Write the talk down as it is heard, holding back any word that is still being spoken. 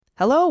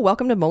Hello,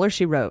 welcome to Mueller,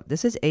 She Wrote.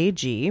 This is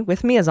AG.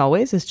 With me, as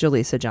always, is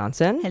Jaleesa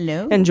Johnson.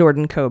 Hello. And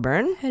Jordan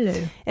Coburn. Hello.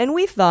 And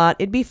we thought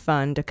it'd be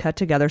fun to cut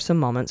together some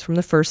moments from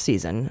the first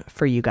season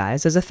for you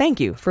guys as a thank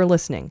you for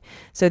listening.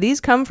 So these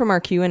come from our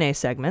Q&A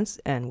segments,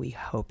 and we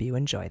hope you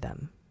enjoy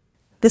them.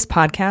 This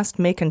podcast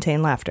may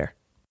contain laughter.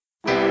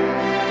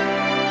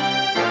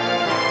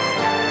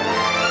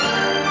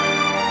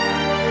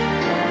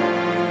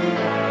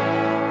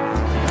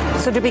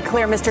 So to be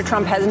clear, Mr.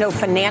 Trump has no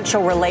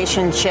financial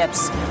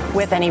relationships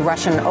with any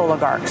Russian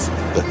oligarchs.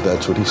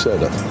 That's what he said.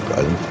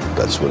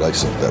 That's what I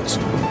said. That's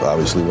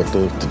obviously what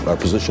our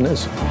position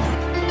is.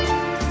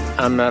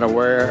 I'm not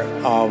aware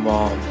of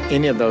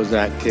any of those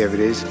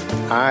activities.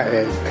 I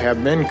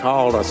have been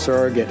called a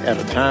surrogate at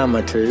a time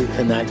or two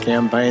in that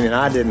campaign, and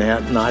I did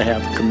not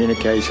have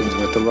communications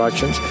with the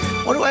Russians.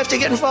 What do I have to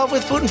get involved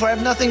with Putin for? I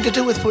have nothing to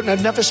do with Putin.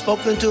 I've never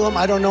spoken to him.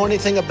 I don't know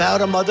anything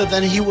about him other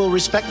than he will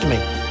respect me.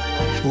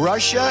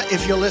 Russia,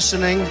 if you're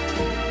listening,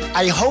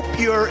 I hope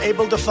you're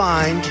able to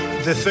find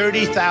the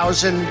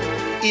 30,000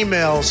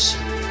 emails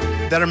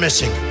that are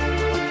missing.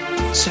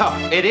 So,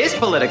 it is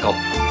political.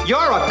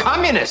 You're a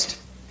communist.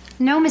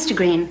 No, Mr.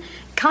 Green.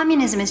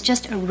 Communism is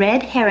just a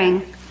red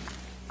herring.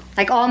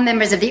 Like all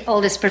members of the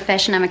oldest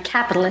profession, I'm a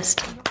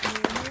capitalist.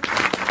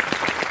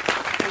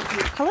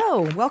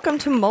 Hello, welcome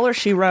to Mueller,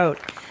 She Wrote.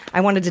 I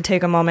wanted to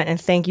take a moment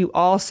and thank you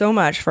all so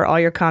much for all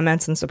your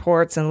comments and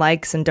supports and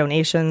likes and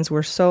donations.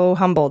 We're so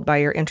humbled by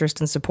your interest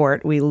and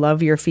support. We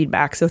love your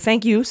feedback. So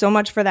thank you so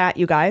much for that,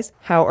 you guys.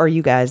 How are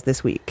you guys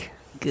this week?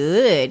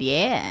 Good,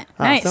 yeah.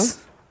 Awesome.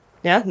 Nice.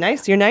 Yeah,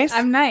 nice. You're nice?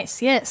 I'm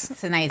nice, yes.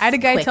 It's a nice I had a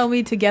guy quick- tell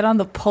me to get on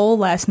the pole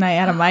last night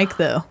at a mic,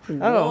 though.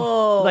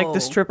 Oh, like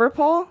the stripper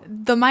pole?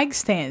 The mic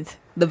stand.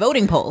 The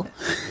voting poll.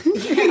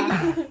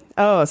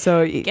 Oh,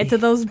 so Get to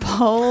those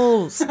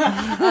polls.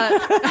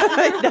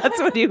 that's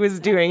what he was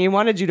doing. He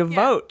wanted you to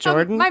vote,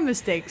 Jordan. My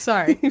mistake,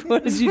 sorry. He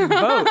wanted you to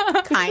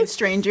vote. Kind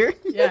stranger.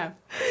 Yeah.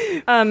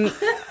 All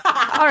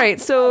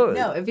right, so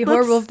No, it'd be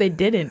horrible if they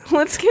didn't.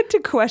 let's get to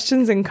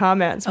questions and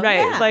comments. Right,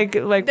 yeah. like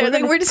They're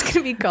like, we're just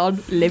gonna be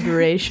called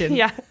liberation.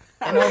 yeah.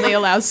 And only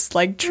allows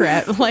like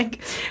child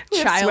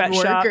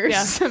sweatshop, workers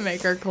yeah. to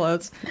make our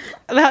clothes.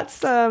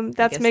 That's Make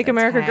that's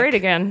America hack. Great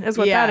Again is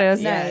what yeah, that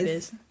is. Yeah, it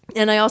is.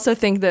 And I also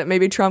think that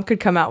maybe Trump could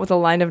come out with a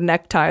line of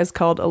neckties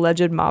called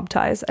alleged mob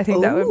ties. I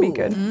think that would be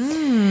good.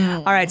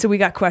 All right, so we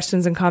got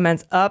questions and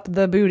comments up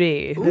the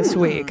booty this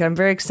week. I'm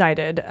very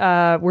excited.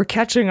 We're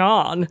catching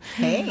on.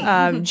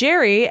 Hey.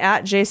 Jerry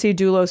at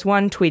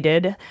JCDoulos1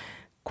 tweeted,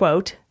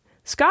 quote,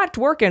 Scott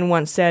Dworkin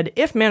once said,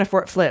 if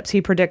Manafort flips,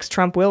 he predicts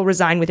Trump will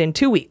resign within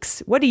 2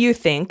 weeks. What do you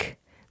think?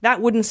 That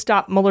wouldn't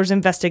stop Mueller's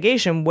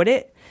investigation, would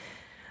it?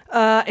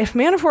 If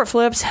Manafort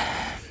flips,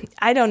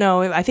 I don't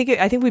know. I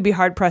think we'd be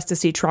hard pressed to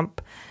see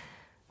Trump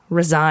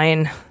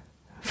resign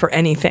for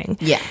anything.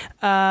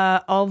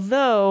 Yeah.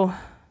 Although,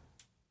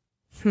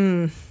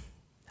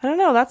 I don't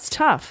know. That's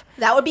tough.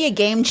 That would be a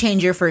game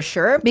changer for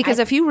sure. Because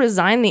if you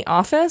resign the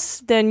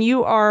office, then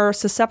you are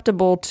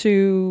susceptible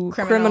to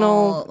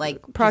criminal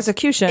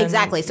prosecution.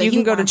 Exactly. So you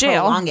can go to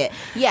jail. Prolong it.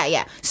 Yeah,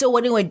 yeah. So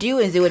what it would do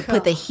is it would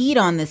put the heat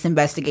on this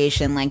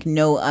investigation like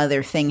no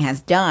other thing has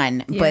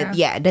done. Yeah. But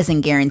yeah, it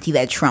doesn't guarantee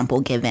that Trump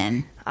will give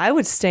in. I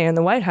would stay in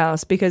the White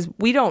House because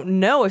we don't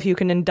know if you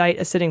can indict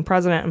a sitting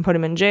president and put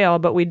him in jail,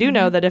 but we do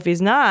know that if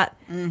he's not,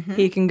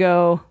 he can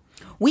go.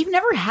 We've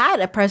never had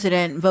a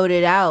president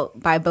voted out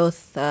by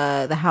both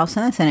the House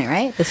and the Senate,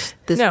 right?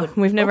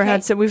 We've never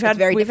had. So we've had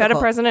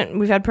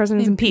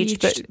presidents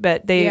impeached,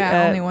 but they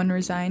only one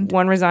resigned.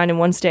 One resigned and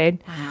one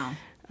stayed.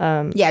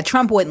 Wow. Yeah,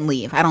 Trump wouldn't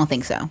leave. I don't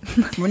think so.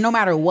 No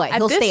matter what,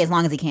 he'll stay as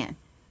long as he can.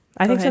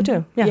 I think so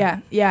too.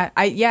 Yeah.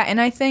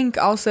 And I think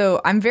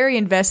also I'm very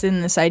invested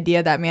in this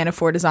idea that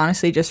Manafort is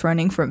honestly just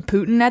running from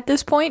Putin at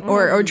this point,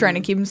 or trying to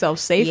keep himself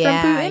safe from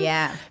Putin.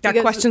 Yeah. Got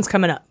questions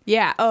coming up.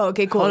 Yeah. Oh,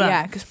 okay, cool. Hold on.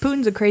 Yeah, because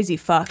Putin's a crazy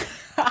fuck.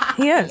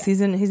 He is. He's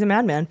a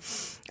madman.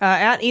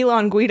 At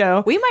Elon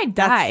Guido, We might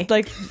die.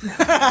 like.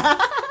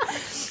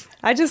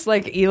 I just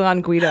like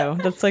Elon Guido.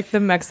 That's like the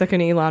Mexican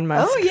Elon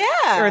Musk. Oh,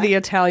 yeah. Or the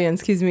Italian,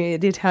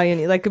 the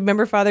Italian. Like,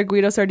 remember Father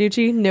Guido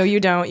Sarducci? No,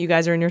 you don't. You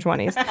guys are in your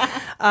 20s.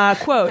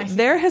 Quote,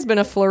 there has been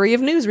a flurry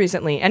of news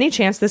recently. Any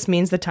chance this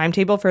means the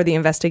timetable for the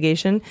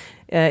investigation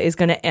is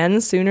going to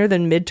end sooner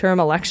than midterm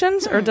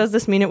elections? Or does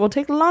this mean it will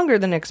take longer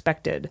than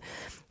expected?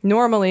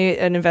 Normally,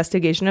 an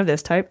investigation of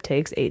this type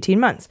takes 18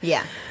 months.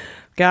 Yeah.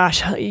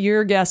 Gosh,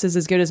 your guess is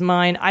as good as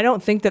mine. I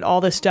don't think that all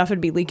this stuff would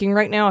be leaking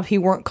right now if he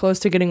weren't close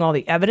to getting all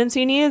the evidence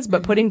he needs,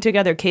 but putting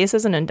together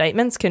cases and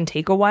indictments can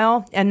take a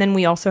while. And then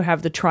we also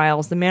have the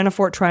trials. The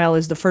Manafort trial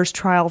is the first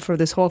trial for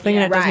this whole thing,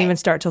 and it doesn't even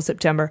start till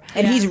September.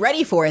 And he's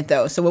ready for it,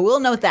 though, so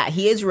we'll note that.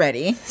 He is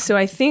ready. So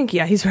I think,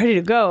 he's ready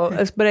to go.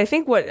 But I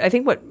think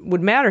what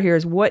would matter here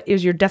is what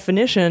is your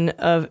definition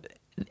of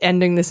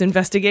ending this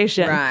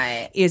investigation?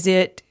 Right. Is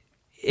it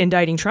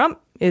indicting Trump?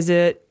 Is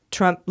it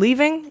Trump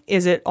leaving?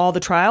 Is it all the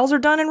trials are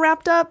done and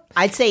wrapped up?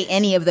 I'd say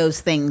any of those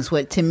things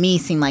would, to me,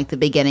 seem like the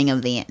beginning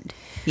of the end.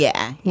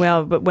 Yeah.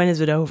 Well, but when is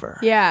it over?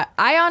 Yeah,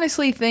 I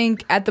honestly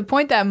think at the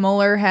point that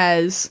Mueller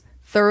has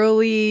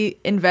thoroughly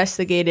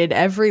investigated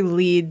every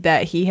lead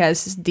that he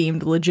has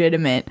deemed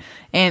legitimate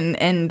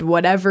and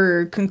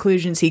whatever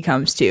conclusions he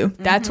comes to.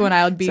 That's when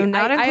I would be... So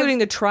not including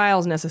the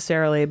trials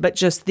necessarily, but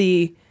just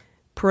the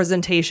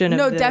presentation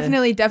of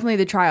definitely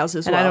the trials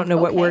as well. And I don't know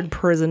what word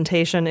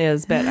presentation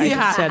is, but I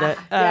just said it.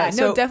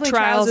 So definitely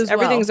trials as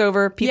well. Everything's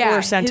over. People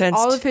are sentenced.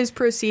 All of his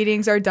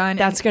proceedings are done.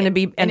 That's going to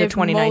be end of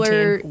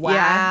 2019.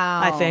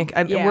 Wow. I think.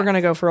 We're going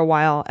to go for a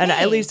while. And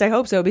at least I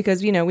hope so,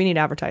 because, we need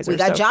advertisers. We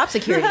got job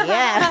security,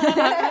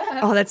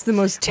 Oh, that's the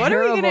most terrible.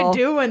 What are we going to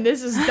do when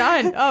this is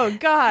done? Oh,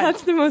 God.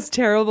 That's the most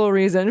terrible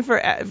reason for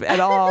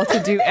at all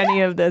to do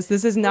any of this.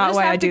 This is not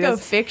why I do go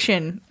this.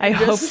 Fiction. I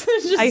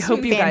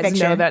hope you guys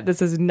know that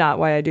this is not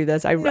why I do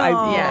this. All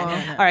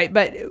right,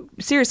 but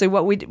seriously,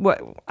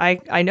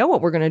 I know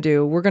what we're going to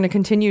do. We're going to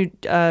continue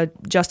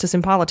justice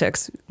in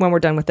politics when we're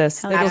done with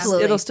this.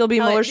 It'll still be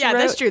Mueller, she wrote. Yeah,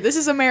 that's true. This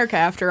is America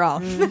after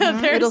all.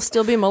 It'll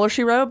still be Mueller,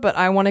 she wrote, but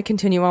I want to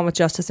continue on with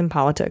justice in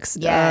politics.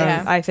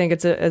 I think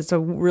it's a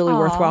really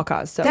worthwhile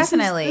cause. So.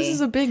 Definitely. This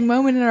is a big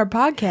moment in our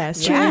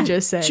podcast. Yeah.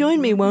 Just said.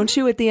 Join me, won't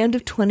you, at the end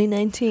of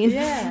 2019?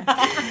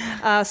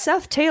 Yeah.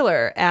 Seth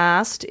Taylor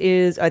asked,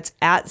 it's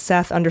at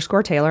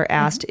Seth_Taylor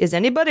asked, is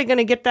anybody going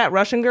to get that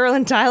Russian girl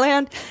in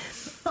Thailand?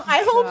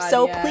 I hope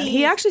so, please.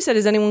 He actually said,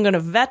 is anyone going to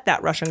vet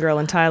that Russian girl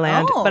in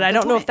Thailand? But I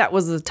don't know if that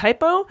was a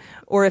typo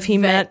or if he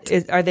meant,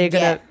 are they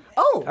going to...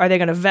 Are they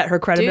going to vet her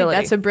credibility?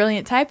 Dude, that's a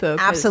brilliant typo.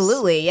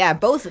 Absolutely, yeah.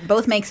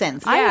 Both make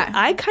sense.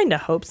 I kind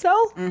of hope so.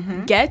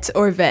 Mm-hmm. Get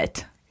or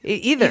vet?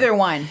 Either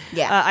one.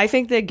 Yeah. I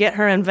think they get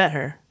her and vet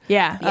her.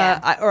 Yeah.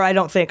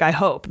 I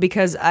hope,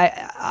 because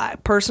I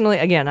personally,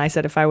 again, I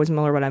said if I was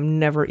Mueller, but I'm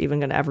never even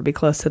going to ever be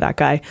close to that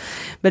guy.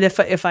 But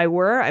if I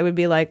were, I would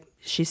be like,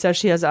 she says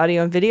she has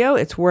audio and video.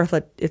 It's worth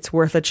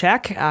a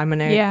check. I'm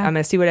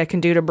gonna see what I can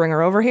do to bring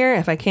her over here.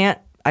 If I can't,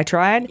 I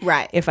tried.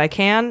 Right. If I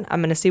can,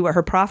 I'm gonna see what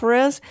her proffer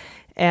is.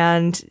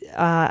 And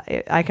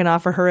I can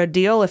offer her a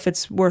deal if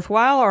it's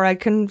worthwhile, or I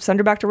can send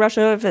her back to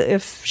Russia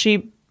if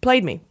she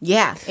played me.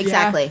 Yeah,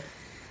 exactly. Yeah.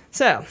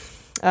 So,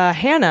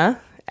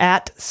 Hannah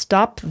at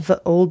Stop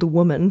the Old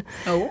Woman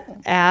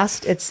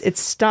asked,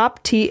 it's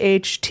Stop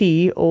THT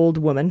Old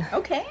Woman.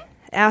 Okay.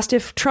 Asked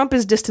if Trump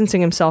is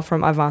distancing himself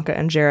from Ivanka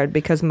and Jared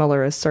because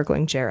Mueller is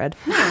circling Jared.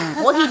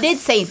 Well, he did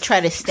say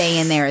try to stay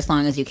in there as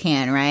long as you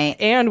can, right?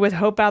 And with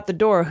hope out the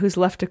door, who's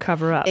left to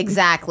cover up?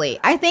 Exactly.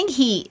 I think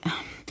he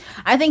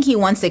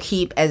wants to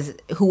keep as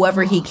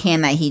whoever he can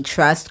that he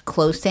trusts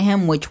close to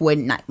him, which would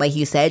not, like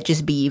you said,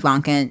 just be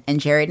Ivanka and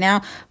Jared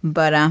now.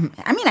 But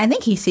I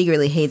think he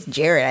secretly hates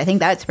Jared. I think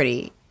that's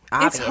pretty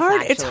obvious.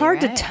 It's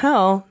hard to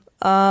tell.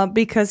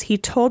 Because he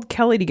told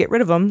Kelly to get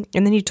rid of him,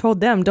 and then he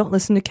told them, don't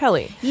listen to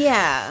Kelly.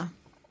 Yeah.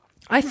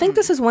 I think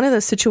this is one of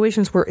those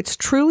situations where it's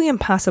truly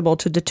impossible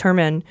to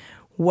determine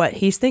what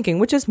he's thinking,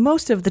 which is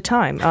most of the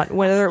time,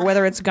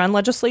 whether it's gun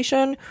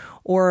legislation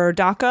or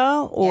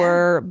DACA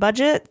or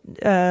budget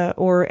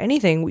or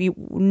anything.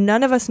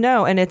 None of us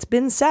know, and it's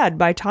been said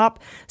by top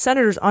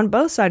senators on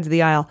both sides of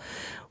the aisle,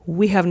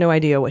 we have no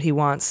idea what he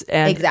wants.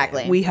 And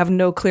exactly. We have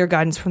no clear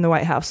guidance from the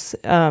White House.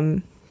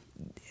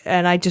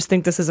 And I just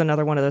think this is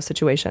another one of those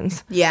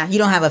situations. Yeah, you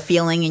don't have a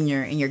feeling in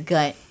your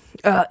gut.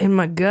 In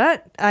my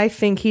gut, I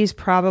think he'll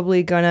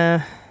probably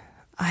get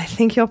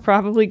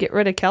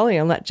rid of Kelly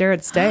and let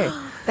Jared stay.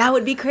 That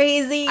would be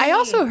crazy. I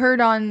also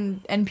heard on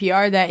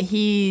NPR that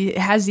he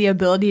has the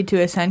ability to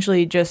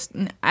essentially just,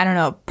 I don't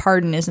know,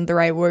 pardon isn't the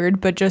right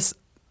word, but just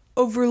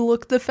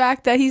overlook the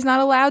fact that he's not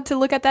allowed to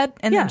look at that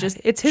and then just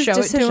it's his show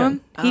decision. It to him.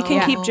 He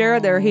can keep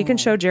Jared there. He can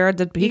show Jared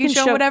that he can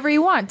show whatever he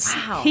wants.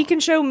 Wow. He can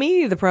show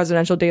me the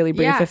presidential daily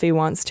brief if he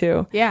wants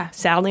to. Yeah.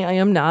 Sadly, I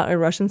am not a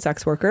Russian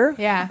sex worker.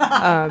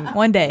 Yeah.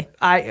 One day.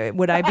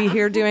 Would I be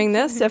here doing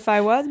this if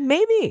I was?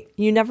 Maybe.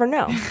 You never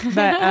know.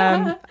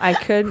 But I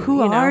could.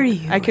 Who are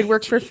you? I could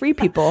work for free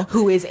people.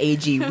 Who is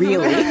AG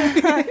really?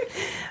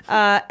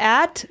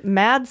 At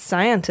Mad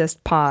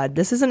Scientist Pod.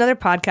 This is another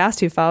podcast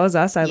who follows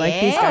us. I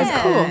like these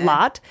guys a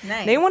lot.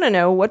 Nice. They want to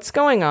know what's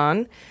going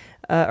on.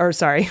 They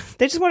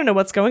just want to know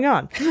what's going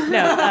on.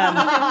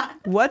 No,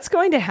 what's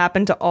going to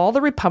happen to all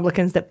the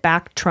Republicans that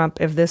back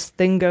Trump if this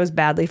thing goes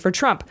badly for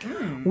Trump?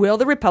 Will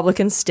the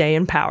Republicans stay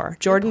in power?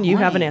 Jordan, you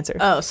have an answer.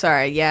 Oh,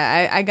 sorry.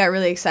 Yeah, I got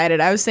really excited.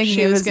 I was thinking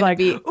it was going to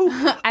be.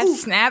 I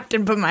snapped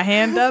and put my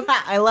hand up.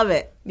 I love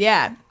it.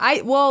 Yeah. I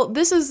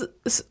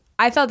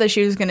thought that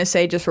she was going to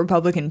say just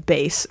Republican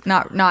base,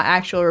 not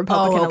actual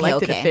Republican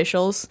elected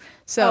officials.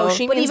 So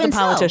she means the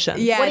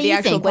politicians. Yeah, what do you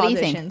actual think? What do you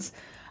politicians.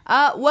 Think?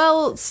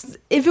 Well,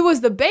 if it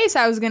was the base,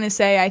 I was going to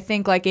say, I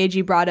think like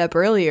AG brought up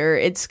earlier,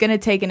 it's going to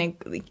take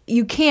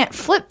you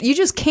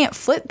just can't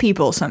flip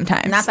people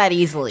sometimes. Not that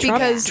easily.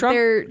 Because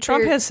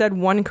Trump has said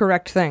one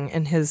correct thing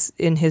in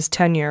his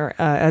tenure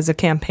as a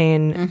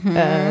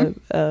campaign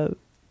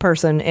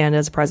person and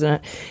as a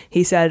president.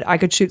 He said, I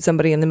could shoot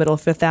somebody in the middle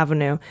of Fifth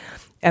Avenue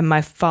and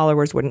my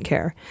followers wouldn't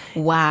care.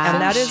 Wow.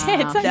 And that is I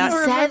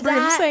remember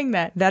him saying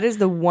that. That is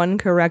the one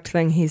correct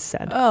thing he's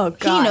said. Oh,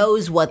 God. He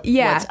knows what's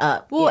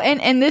up. Well,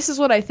 and this is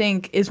what I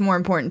think is more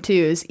important, too,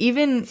 is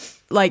even,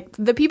 like,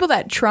 the people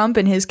that Trump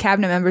and his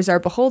cabinet members are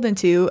beholden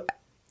to,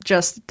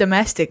 just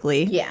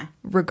domestically. Yeah.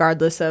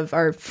 Regardless of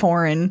our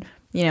foreign,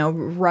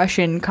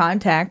 Russian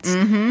contacts,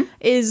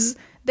 is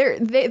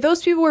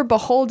those people were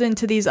beholden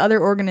to these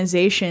other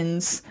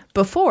organizations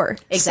before.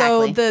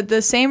 Exactly. So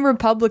the same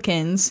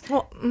Republicans.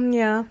 Well,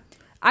 yeah.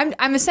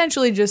 I'm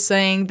essentially just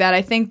saying that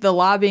I think the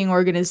lobbying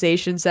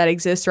organizations that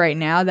exist right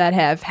now that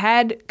have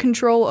had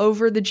control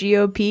over the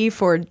GOP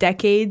for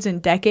decades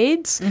and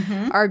decades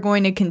are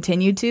going to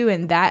continue to,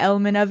 and that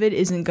element of it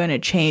isn't going to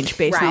change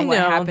based on what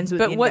happens with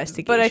the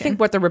investigation. But I think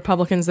what the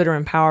Republicans that are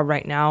in power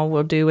right now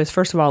will do is,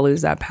 first of all,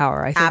 lose that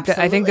power. I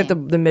think that the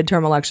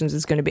midterm elections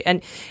is going to be,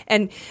 and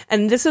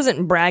this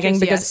isn't bragging,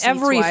 Just, because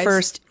every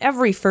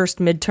first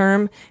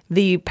midterm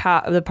the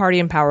party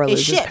in power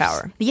loses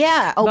power.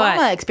 Yeah,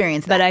 Obama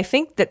experienced that. But I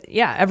think that,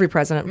 every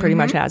president pretty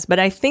much has. But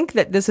I think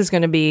that this is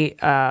going to be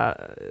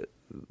a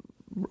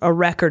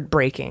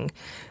record-breaking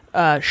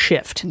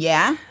shift.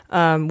 Yeah.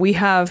 We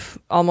have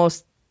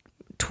almost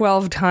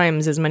 12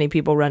 times as many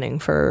people running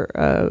for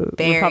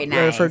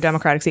for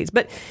Democratic seats.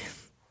 But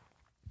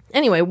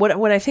anyway,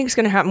 what I think is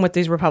going to happen with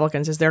these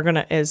Republicans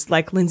is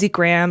like Lindsey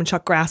Graham and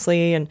Chuck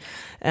Grassley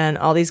and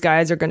all these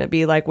guys are going to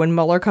be like, when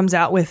Mueller comes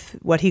out with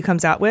what he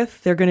comes out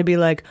with, they're going to be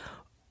like,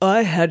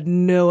 I had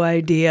no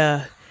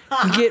idea.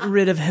 Get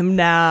rid of him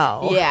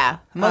now. Yeah,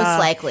 most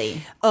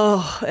likely.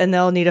 And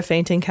they'll need a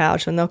fainting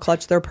couch, and they'll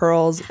clutch their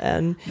pearls.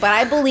 But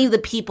I believe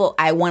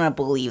I want to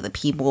believe the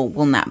people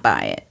will not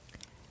buy it.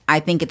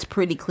 I think it's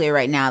pretty clear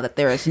right now that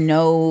there is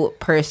no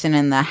person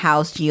in the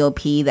House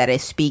GOP that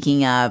is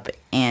speaking up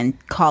and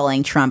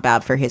calling Trump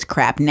out for his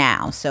crap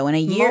now. So in a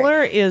year,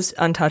 Mueller is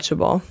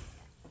untouchable.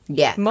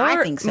 Yeah,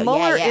 I think so.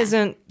 Mueller yeah.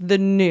 isn't the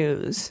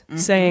news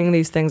saying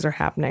these things are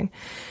happening.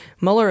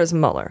 Mueller is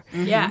Mueller.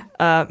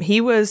 Yeah.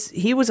 He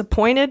was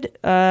appointed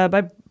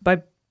by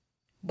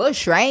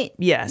Bush, right?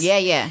 Yes.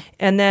 Yeah.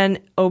 And then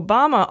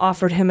Obama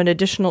offered him an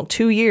additional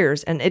 2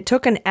 years, and it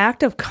took an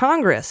act of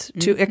Congress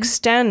to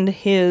extend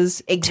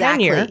his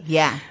tenure.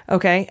 Yeah.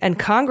 Okay. And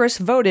Congress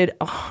voted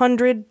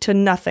 100 to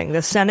nothing.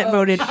 The Senate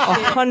voted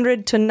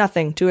 100 to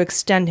nothing to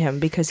extend him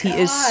because he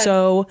is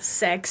so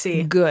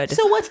sexy, good.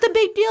 So what's the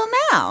big deal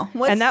now?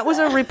 And that was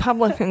a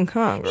Republican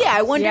Congress. Yeah,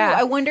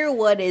 I wonder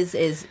what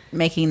is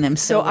making them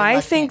so. So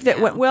I think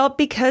that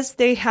because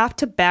they have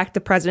to back the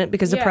president,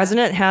 because the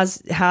president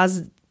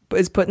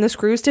is putting the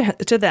screws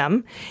to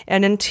them,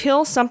 and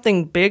until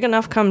something big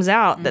enough comes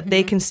out that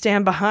they can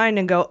stand behind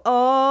and go,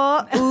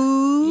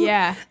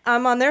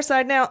 I'm on their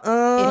side now.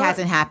 It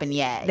hasn't happened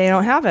yet. They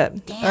don't have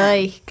it.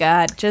 Oh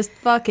God, just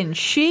fucking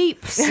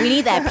sheeps. We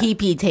need that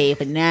PP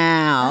tape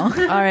now.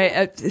 All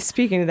right.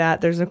 Speaking of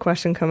that, there's a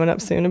question coming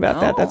up soon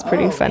about that. That's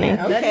pretty funny.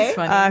 Yeah, okay. That is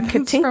funny.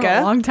 Katinka, from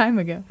a long time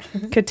ago.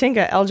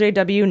 Katinka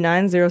LJW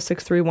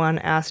 90631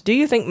 asked, "Do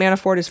you think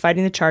Manafort is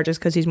fighting the charges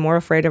because he's more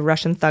afraid of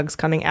Russian thugs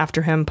coming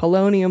after him,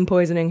 polonium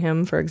poisoning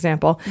him, for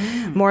example,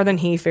 more than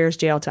he fears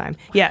jail time?"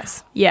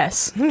 Yes.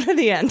 To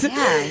the end.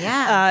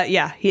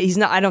 Yeah. He's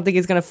not. I don't think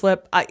he's going to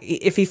flip.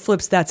 If he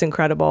flips, that's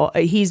incredible.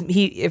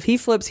 If he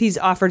flips, he's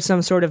offered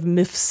some sort of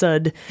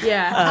mifsud,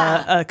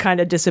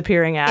 kind of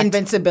disappearing act,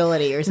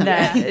 invincibility or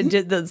something.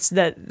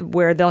 that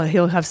where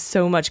he'll have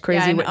so much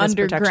crazy an witness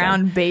underground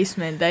protection.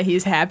 basement that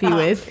he's happy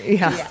with.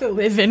 To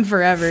live in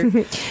forever.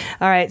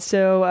 All right.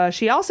 So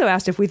she also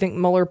asked if we think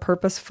Mueller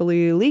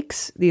purposefully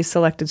leaks these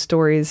selected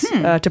stories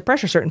to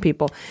pressure certain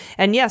people.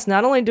 And yes,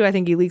 not only do I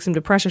think he leaks them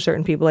to pressure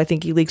certain people, I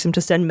think he leaks them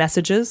to send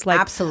messages like,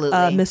 absolutely,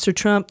 Mr.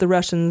 Trump, the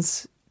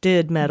Russians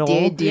did meddle.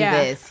 Did do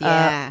this,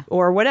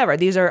 or whatever.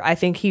 These are, I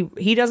think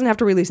he doesn't have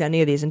to release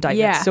any of these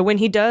indictments. Yeah. So when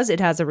he does, it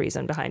has a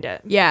reason behind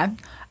it. Yeah.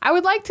 I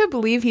would like to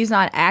believe he's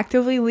not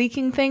actively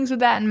leaking things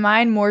with that in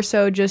mind, more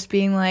so just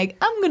being like,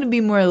 I'm going to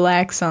be more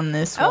lax on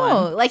this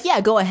one.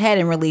 Go ahead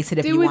and release it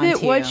if you want to. Do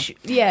with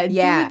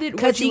it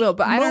what you will,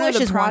 but I don't know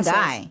the process.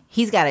 One guy.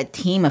 He's got a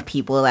team of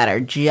people that are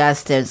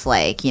just as,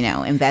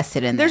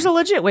 invested in There's a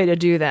legit way to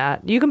do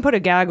that. You can put a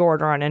gag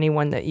order on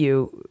anyone that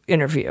you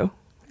interview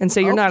and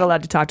say you're not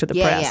allowed to talk to the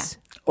press.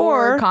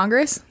 Or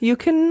Congress. You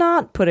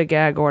cannot put a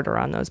gag order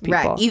on those people.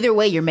 Right. Either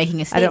way, you're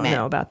making a statement. I don't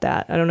know about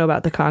that. I don't know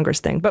about the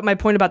Congress thing. But my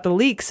point about the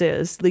leaks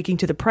is leaking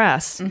to the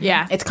press. Mm-hmm.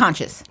 Yeah. It's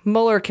conscious.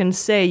 Mueller can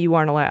say you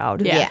aren't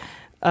allowed. Yeah.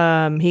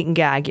 He can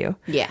gag you.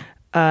 Yeah.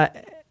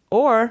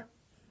 Or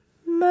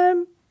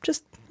I'm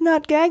just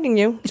not gagging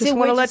you. Just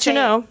want to let you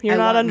know you're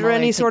not under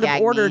any sort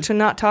of order to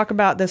not talk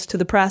about this to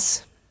the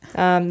press.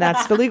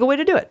 That's the legal way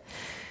to do it.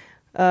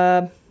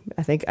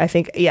 I think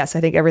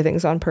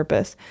everything's on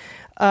purpose.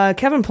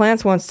 Kevin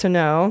Plants wants to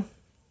know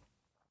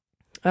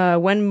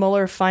when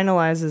Mueller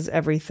finalizes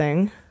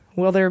everything,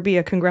 will there be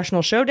a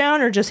congressional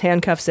showdown or just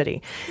handcuff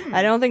city?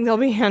 I don't think there'll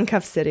be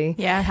handcuff city.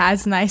 Yeah,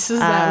 as nice as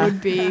that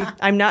would be.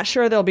 I'm not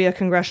sure there'll be a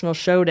congressional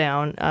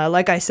showdown.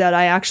 Like I said,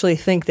 I actually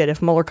think that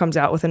if Mueller comes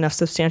out with enough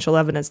substantial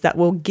evidence, that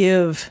will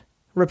give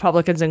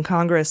Republicans in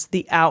Congress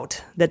the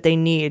out that they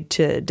need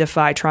to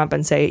defy Trump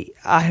and say,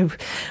 I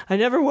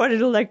never wanted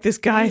to elect this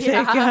guy.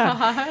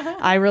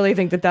 I really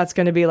think that that's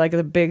going to be like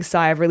a big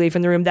sigh of relief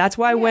in the room. That's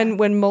why when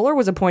Mueller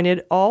was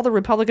appointed, all the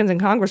Republicans in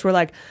Congress were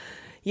like,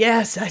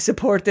 yes, I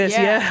support this.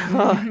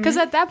 Yeah. Because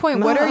at that point,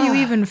 what are you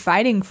even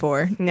fighting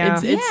for? No.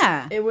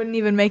 It wouldn't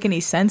even make any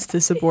sense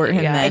to support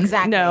him then.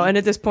 Exactly. No, and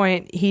at this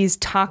point, he's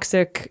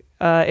toxic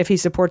if he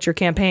supports your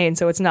campaign.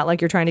 So it's not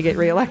like you're trying to get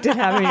reelected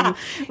having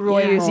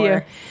use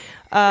you.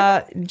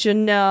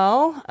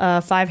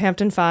 Janelle, 5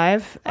 Hampton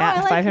 5,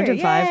 at 5 Hampton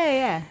 5.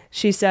 Yeah.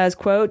 She says,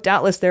 quote,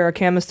 doubtless there are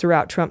cameras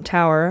throughout Trump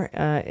Tower.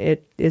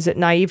 Is it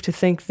naive to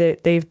think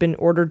that they've been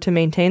ordered to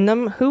maintain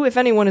them? Who, if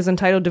anyone, is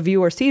entitled to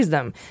view or seize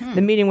them?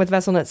 The meeting with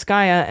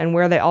Veselnitskaya and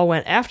where they all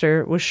went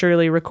after was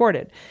surely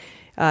recorded.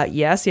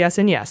 Yes,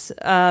 and yes.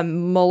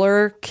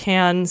 Mueller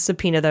can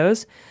subpoena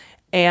those.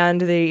 And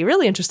the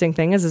really interesting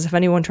thing is if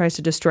anyone tries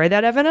to destroy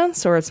that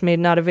evidence or it's made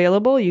not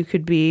available, you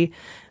could be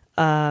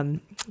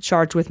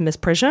charged with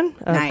misprision,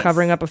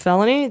 covering up a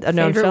felony, a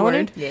known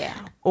felony,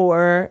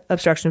 or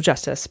obstruction of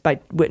justice by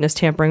witness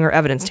tampering or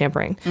evidence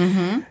tampering.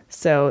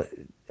 So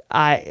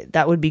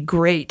that would be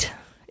great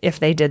if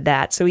they did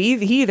that. So he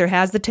either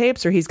has the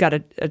tapes or he's got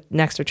an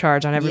extra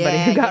charge on everybody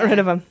who got rid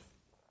of them.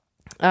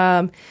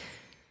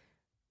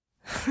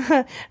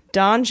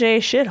 Don J.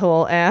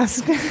 Shithole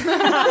asked,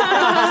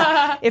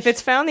 if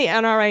it's found the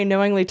NRA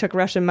knowingly took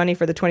Russian money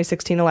for the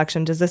 2016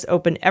 election, does this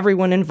open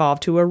everyone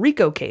involved to a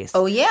RICO case?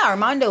 Oh, yeah.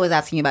 Armando was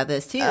asking about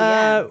this, too.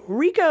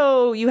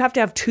 RICO, you have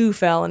to have 2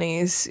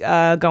 felonies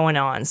going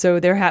on.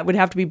 So there would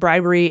have to be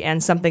bribery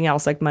and something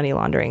else like money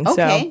laundering.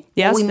 Okay. So,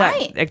 yes, well,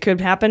 might. It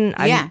could happen.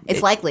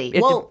 It's likely.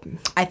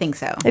 I think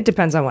so. It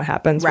depends on what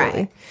happens, right.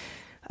 Really.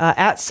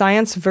 At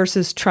Science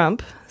versus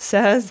Trump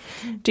says,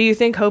 do you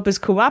think Hope is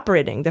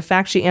cooperating? The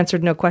fact she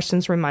answered no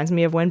questions reminds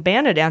me of when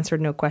Bannon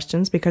answered no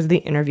questions because of the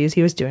interviews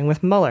he was doing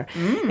with Mueller.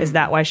 Is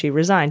that why she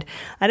resigned?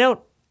 I don't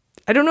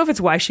know if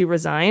it's why she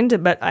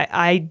resigned, but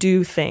I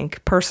do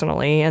think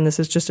personally, and this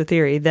is just a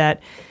theory,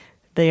 that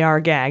they are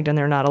gagged and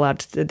they're not allowed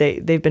to.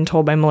 They've been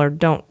told by Mueller,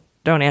 don't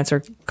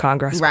answer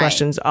Congress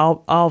questions.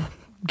 I'll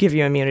give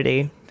you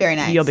immunity. Very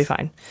nice. You'll be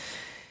fine.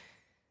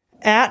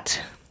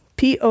 At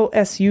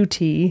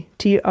POSUTTRUMP,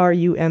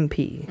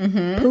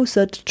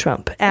 Posut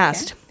Trump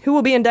asked, who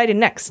will be indicted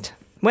next?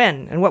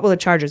 When? And what will the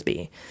charges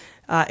be?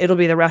 It'll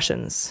be the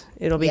Russians.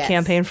 It'll be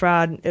campaign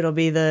fraud. It'll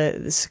be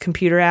this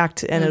Computer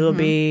Act, and it'll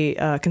be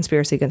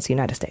conspiracy against the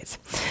United States.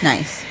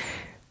 Nice.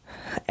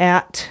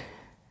 At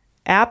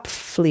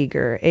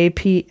Apfliger,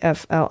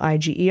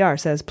 APFLIGER,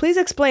 says, please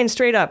explain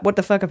straight up what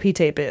the fuck a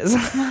P-tape is.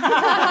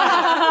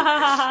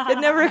 It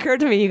never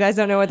occurred to me you guys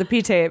don't know what the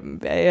P-tape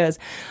is.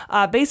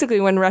 Basically,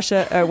 when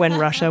Russia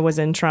was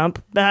in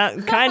Trump,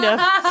 kind of.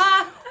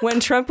 When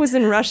Trump was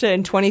in Russia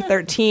in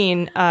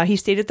 2013, he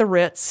stayed at the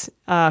Ritz,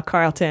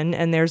 Carlton,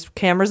 and there's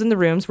cameras in the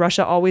rooms.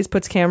 Russia always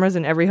puts cameras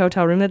in every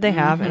hotel room that they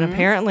have, and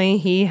apparently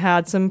he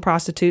had some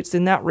prostitutes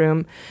in that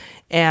room,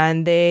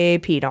 and they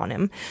peed on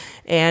him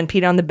and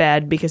peed on the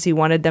bed because he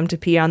wanted them to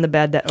pee on the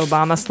bed that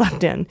Obama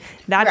slept in.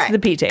 That's the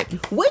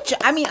P-tape. Which,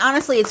 I mean,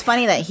 honestly, it's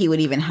funny that he would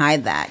even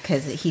hide that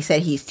because he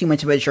said he's too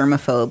much of a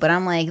germaphobe. But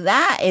I'm like,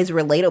 that is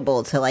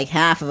relatable to like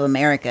half of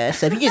America.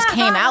 So if you just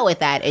came out with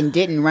that and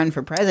didn't run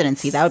for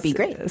presidency, that would be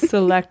great.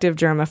 Selective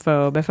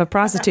germaphobe. If a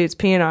prostitute's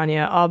peeing on you,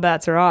 all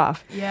bets are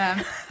off.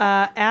 Yeah.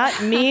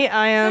 At me,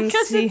 I am...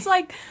 Because it's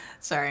like...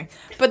 Sorry.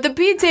 But the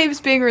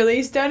P-tapes being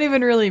released don't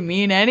even really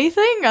mean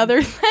anything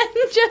other than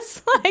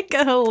just like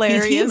a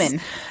hilarious... He's human.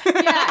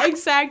 Yeah,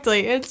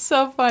 exactly. It's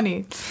so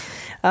funny.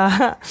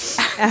 At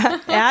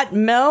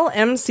Mel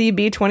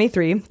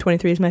MCB23,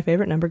 23 is my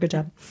favorite number, good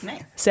job,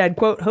 said,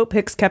 quote, Hope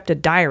Hicks kept a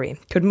diary.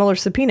 Could Mueller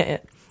subpoena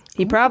it?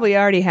 He probably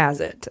already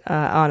has it,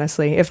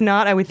 honestly. If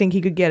not, I would think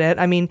he could get it.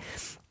 I mean...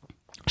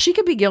 She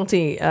could be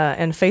guilty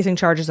and facing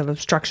charges of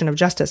obstruction of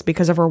justice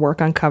because of her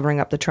work on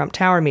covering up the Trump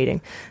Tower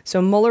meeting. So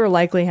Mueller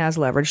likely has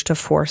leverage to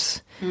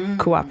force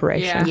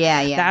cooperation.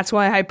 Yeah. That's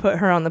why I put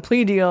her on the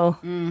plea deal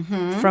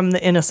from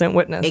the innocent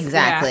witness.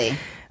 Exactly.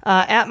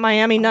 Yeah. At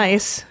Miami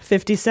Nice,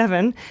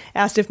 57,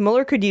 asked if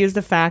Mueller could use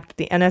the fact that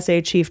the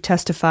NSA chief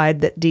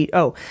testified that...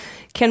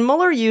 Can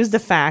Mueller use the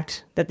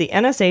fact that the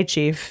NSA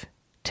chief...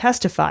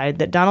 testified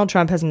that Donald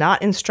Trump has not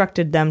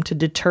instructed them to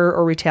deter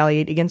or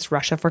retaliate against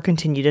Russia for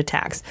continued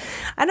attacks?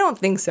 I don't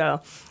think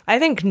so. I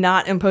think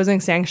not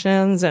imposing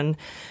sanctions and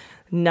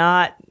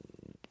not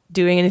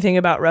doing anything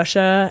about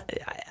Russia,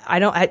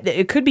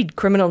 it could be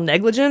criminal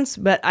negligence,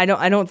 but I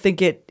don't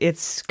think it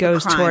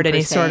goes toward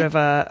any sort of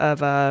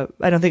a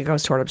I don't think it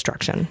goes toward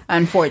obstruction.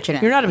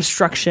 Unfortunately. You're not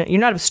obstructing,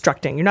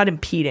 you're not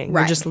impeding,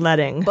 you're just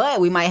letting.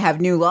 But we might have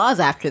new laws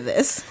after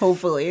this.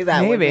 Hopefully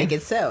that would make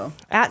it so.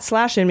 At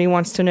 /Enemy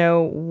wants to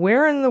know,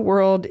 where in the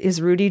world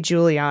is Rudy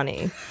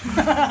Giuliani?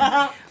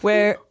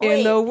 Where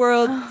in the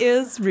world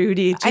is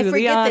Rudy Giuliani? I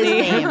forget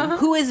this name.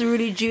 Who is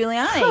Rudy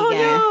Giuliani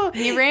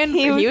again?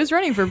 No. He was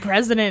running for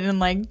president in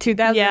like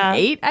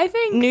 2008, I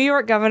think. New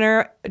York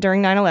governor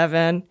during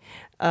 9/11.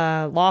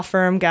 law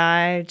firm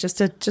guy,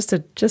 just a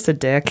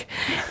dick.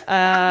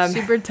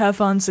 Super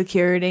tough on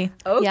security.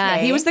 Okay. Yeah,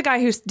 he was the guy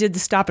who did the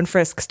stop and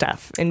frisk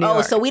stuff in New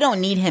York. so we don't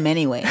need him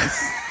anyways.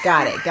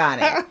 Got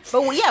it.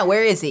 But yeah,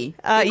 where is he?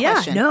 Good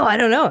question. No, I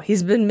don't know.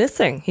 He's been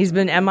missing. He's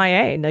been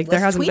MIA. Like there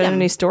hasn't tweet been him.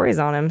 any stories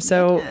on him.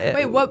 So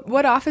Wait,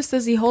 what office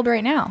does he hold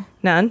right now?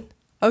 none.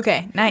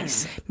 Okay,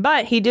 nice.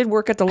 But he did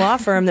work at the law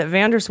firm that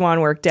Vanderswan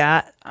worked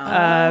at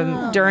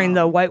during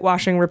the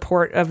whitewashing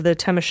report of the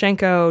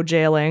Timoshenko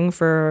jailing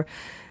for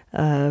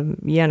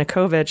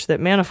Yanukovych that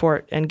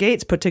Manafort and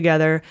Gates put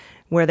together,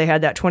 where they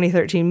had that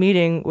 2013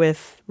 meeting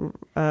with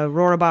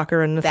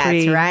Rohrabacher and the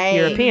three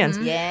Europeans.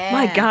 Yeah.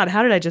 My God,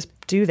 how did I just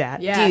do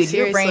that? Yeah, Dude, your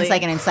seriously. brain's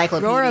like an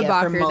encyclopedia for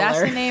Rohrabacher, Mueller.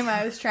 that's the name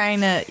I was trying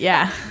to.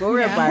 Yeah,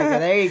 Rohrabacher,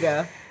 there you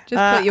go.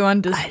 just put you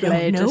on display. I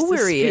don't know just to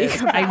where he speak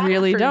is. about I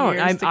really for don't.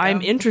 years to I'm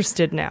come.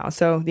 interested now.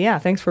 So yeah,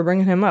 thanks for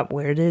bringing him up.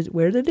 Where did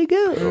he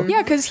go?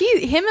 Yeah, because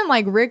him and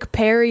like Rick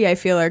Perry, I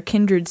feel are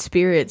kindred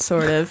spirits,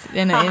 sort of.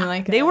 In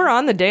like They were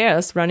on the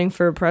dais running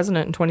for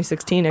president in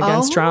 2016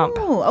 against Trump.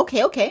 Oh,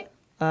 okay.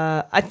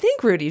 I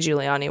think Rudy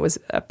Giuliani was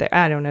up there.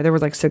 I don't know. There were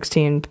like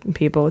 16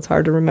 people. It's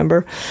hard to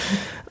remember.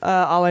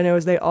 All I know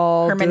is they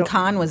all Herman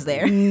Kahn was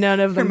there.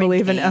 None of them Herman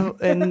believe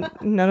Cain.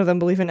 none of them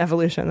believe in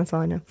evolution. That's all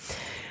I know.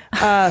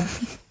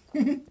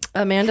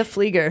 Amanda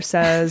Flieger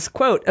says,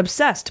 quote,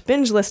 obsessed,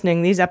 binge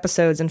listening these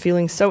episodes and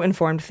feeling so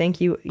informed.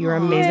 Thank you. You're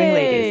amazing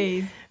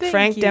ladies.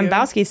 Frank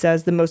Dembowski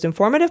says, the most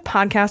informative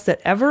podcast that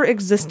ever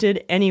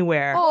existed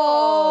anywhere.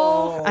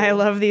 Oh, I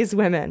love these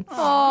women.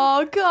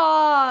 oh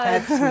God.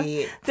 That's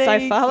sweet.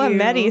 Saifala you.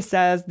 Mehdi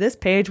says, this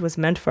page was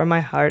meant for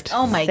my heart.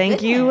 Oh my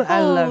Thank you. goodness.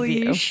 I love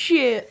Holy you.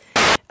 shit.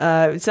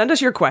 Send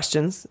us your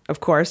questions, of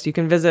course. You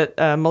can visit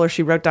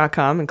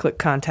MullerSheWrote.com and click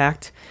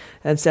contact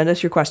and send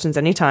us your questions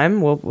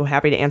anytime. We're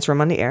happy to answer them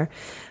on the air.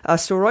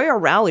 Soraya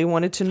Rowley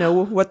wanted to know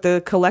what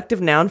the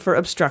collective noun for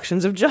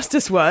obstructions of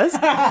justice was.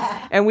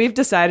 And we've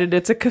decided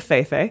it's a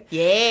covfefe.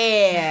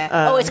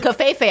 Yeah. it's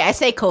kofefe. I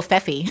say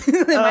kofefe.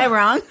 Am I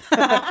wrong?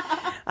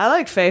 I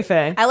like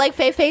fefe. I like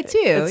fefe too.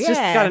 It's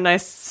just got a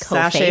nice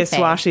sachet Kofefe.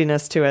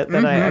 swashiness to it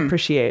that I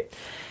appreciate.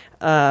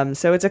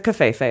 So it's a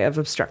kafefe of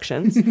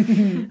obstructions.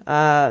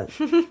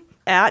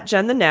 At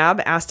Jen the Nab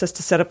asked us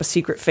to set up a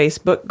secret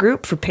Facebook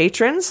group for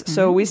patrons.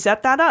 So we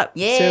set that up.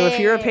 Yeah. So if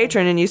you're a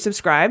patron and you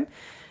subscribe,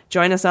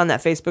 join us on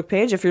that Facebook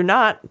page. If you're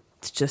not,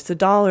 it's just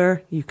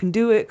 $1. You can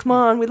do it. Come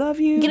on. We love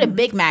you. Get a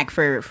Big Mac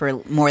for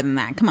more than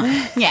that. Come on.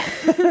 Yeah.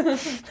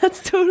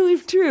 That's totally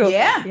true.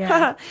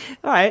 Yeah.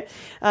 All right.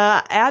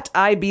 At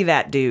I Be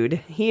That Dude,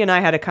 he and I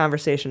had a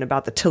conversation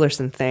about the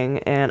Tillerson thing,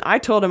 and I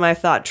told him I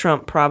thought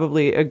Trump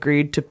probably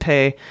agreed to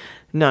pay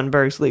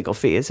Nunberg's legal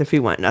fees if he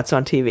went nuts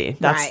on TV.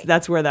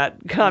 That's where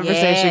that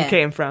conversation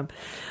came from.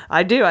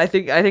 I do. I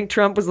think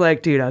Trump was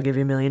like, dude, I'll give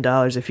you $1 million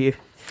if you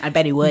I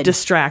bet he would.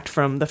 distract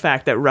from the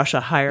fact that Russia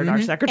hired our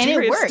And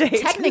Secretary it of worked.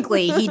 State.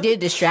 Technically, he did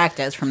distract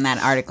us from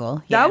that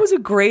article. Yeah. That was a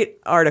great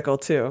article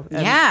too.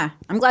 And Yeah.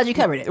 I'm glad you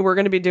covered it. we're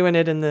going to be doing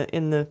it in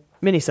the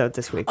minisode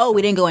this week. Oh,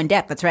 we didn't go in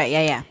depth. That's right.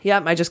 Yeah.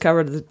 Yep, I just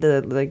covered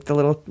the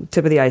little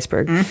tip of the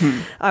iceberg.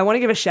 I want to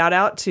give a shout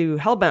out to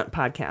Hellbent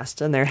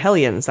podcast and their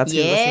Hellions. That's who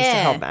listens to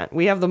Yeah. Hellbent.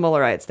 We have the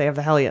Mullerites. They have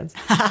the Hellions.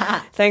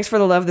 Thanks for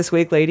the love this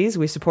week, ladies.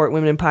 We support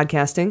women in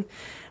podcasting.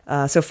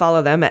 So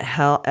follow them at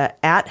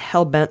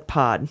Hellbent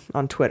Pod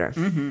on Twitter.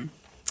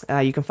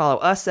 You can follow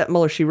us at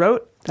Muller She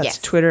Wrote. That's Yes.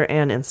 Twitter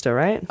and Insta,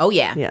 right? Oh,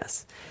 yeah.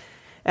 Yes.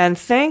 And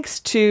thanks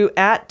to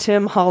at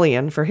Tim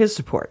Hollian for his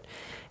support.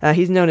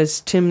 He's known as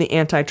Tim the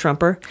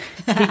Anti-Trumper.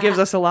 He gives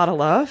us a lot of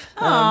love,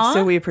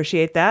 so we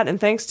appreciate that. And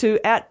thanks to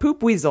at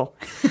Poop Weasel.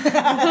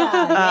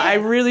 I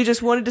really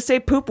just wanted to say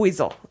Poop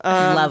Weasel.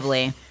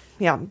 Lovely.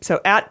 Yeah, so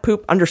at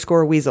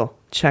Poop_Weasel.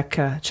 Check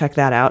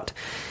that out.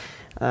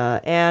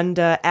 And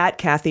at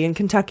Kathy in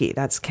Kentucky.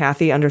 That's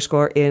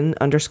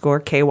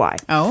Kathy_in_KY.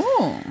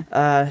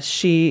 Oh.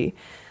 She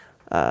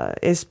I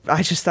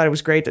just thought it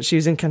was great that she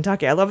was in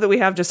Kentucky. I love that we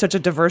have just such a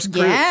diverse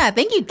group. Yeah.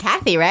 Thank you,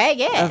 Kathy, right?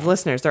 Yeah. Of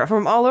listeners. They're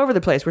from all over the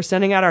place. We're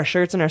sending out our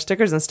shirts and our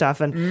stickers and stuff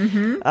and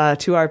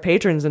to our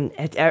patrons. And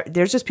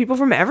there's just people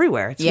from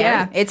everywhere. It's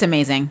Yeah. great. It's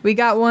amazing. We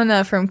got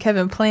one from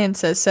Kevin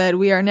Plants that said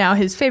we are now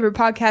his favorite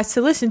podcast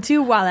to listen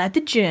to while at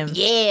the gym.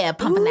 Yeah.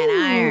 Pumping that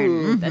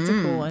iron. That's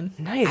a cool one.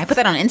 Nice. I put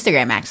that on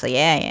Instagram, actually.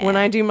 Yeah. When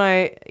I do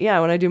my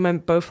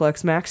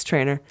Bowflex Max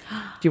trainer.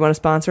 Do you want to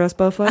sponsor us,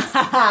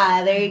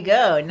 Bowflex? There you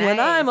go. Nice. When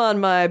I'm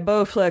on my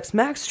Bowflex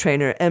Max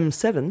trainer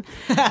M7,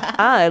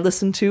 I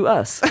listen to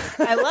us.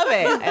 I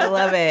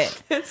love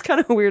it. It's kind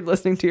of weird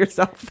listening to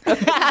yourself.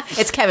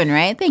 It's Kevin,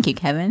 right? Thank you,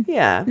 Kevin.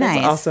 Yeah, that's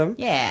Nice. awesome.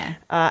 Yeah.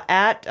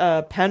 At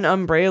Penn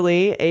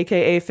Umbraley,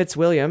 a.k.a.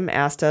 Fitzwilliam,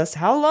 asked us,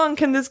 how long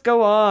can this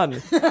go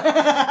on?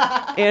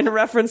 In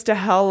reference to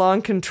how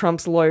long can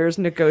Trump's lawyers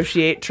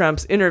negotiate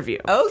Trump's interview.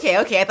 Okay.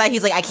 I thought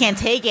he's like, I can't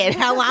take it.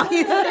 How long?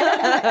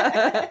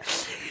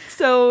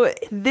 So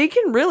they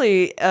can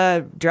really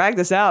drag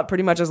this out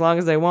pretty much as long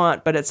as they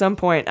want. But at some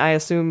point, I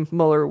assume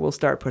Mueller will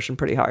start pushing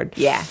pretty hard.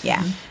 Yeah.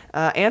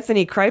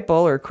 Anthony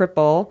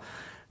Kripal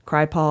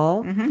Cry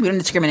Paul. We don't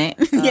discriminate.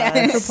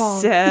 Yes.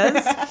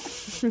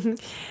 Says,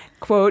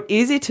 quote,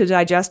 easy to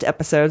digest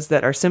episodes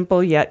that are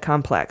simple yet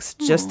complex.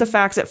 Just the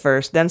facts at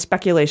first, then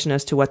speculation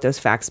as to what those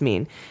facts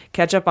mean.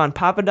 Catch up on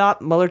Papa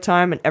Dot, Mueller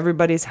Time, and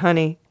everybody's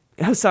honey.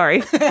 Oh,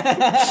 sorry.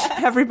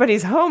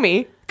 Everybody's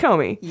homie,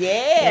 Comey.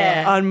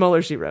 Yeah. On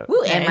Mueller, She Wrote.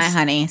 Ooh, and my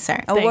honey.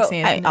 Sorry. Oh, Thanks, well,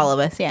 Anthony. all of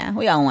us. Yeah.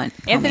 We all want.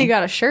 Anthony homie.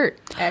 got a shirt,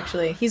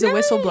 actually. He's a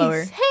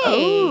whistleblower.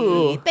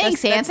 Hey.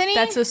 Thanks, Anthony.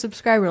 That's a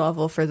subscriber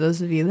level for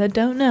those of you that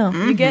don't know.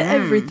 You get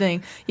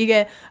everything. You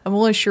get a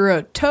Mueller She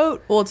Wrote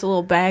tote. Well, it's a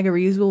little bag, a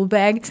reusable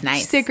bag. It's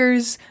nice.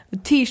 Stickers, a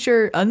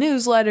t-shirt, a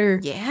newsletter.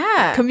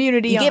 Yeah.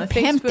 Community You on get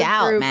the pimped Facebook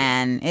out, group.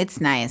 man.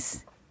 It's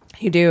nice.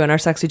 You do, and our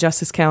Sexy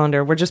Justice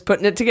calendar. We're just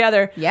putting it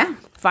together. Yeah.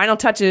 Final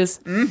touches.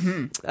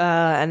 And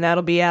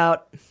that'll be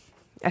out.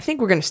 I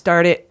think we're going to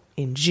start it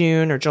in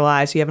June or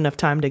July, so you have enough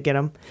time to get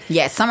them.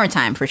 Yeah,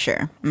 summertime for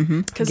sure.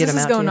 Because Get this 'em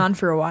is out to going you. on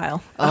for a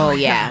while. Oh,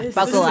 yeah.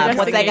 Buckle up.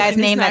 What's that guy's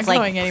name that's not like.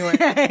 going anywhere.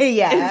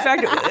 Yeah. In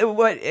fact,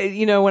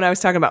 when I was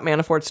talking about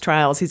Manafort's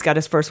trials, he's got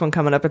his first one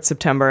coming up in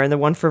September, and the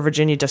one for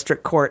Virginia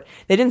District Court.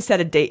 They didn't set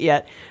a date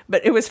yet,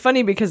 but it was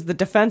funny because the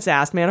defense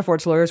asked,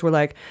 Manafort's lawyers were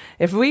like,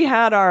 if we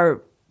had our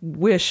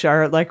wish,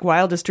 our like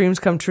wildest dreams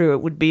come true,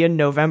 it would be in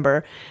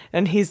November.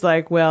 And he's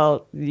like,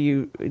 well,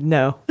 no,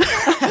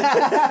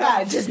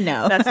 Just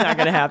no. that's not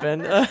going to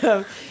happen.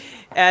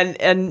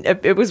 And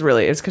it was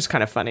just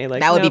kind of funny.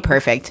 Like That would be nope,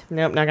 perfect.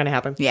 Nope, not going to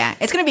happen. Yeah.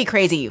 It's going to be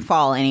crazy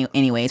fall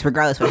anyways.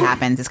 Regardless what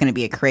happens, it's going to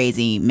be a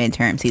crazy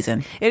midterm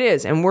season. It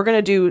is, and we're going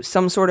to do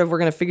we're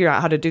going to figure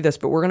out how to do this,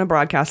 but we're going to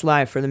broadcast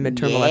live for the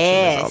midterm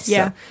election results.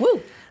 Yeah. So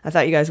Woo. I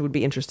thought you guys would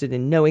be interested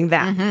in knowing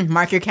that.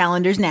 Mark your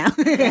calendars now.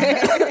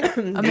 A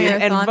And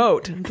marathon.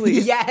 vote,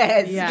 please.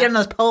 Yes. Yeah. Get in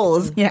those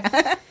polls.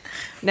 Yeah.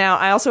 Now,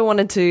 I also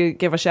wanted to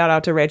give a shout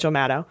out to Rachel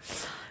Maddow.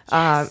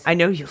 I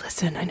know you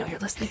listen. I know you're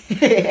listening.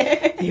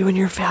 You and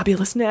your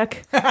fabulous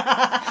neck.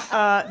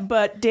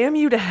 But damn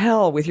you to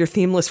hell with your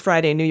themeless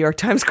Friday New York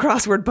Times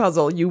crossword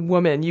puzzle, you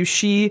woman, you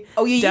she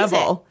Oh, you use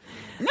devil.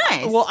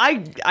 Nice. Well,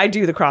 I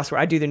do the crossword.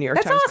 I do the New York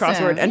That's Times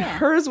awesome, crossword, and yeah.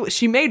 hers,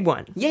 she made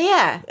one,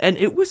 yeah. and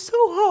it was so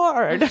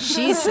hard.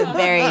 She's a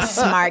very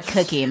smart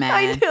cookie, man.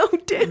 I know,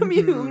 damn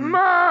you,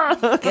 Ma.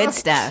 Good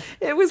stuff.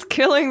 It was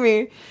killing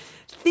me.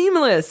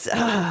 Themeless.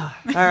 All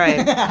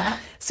right.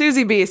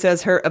 Susie B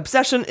says her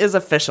obsession is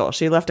official.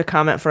 She left a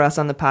comment for us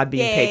on the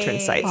Podbean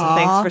patron site. So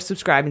thanks for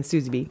subscribing,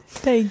 Susie B.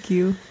 Thank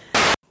you.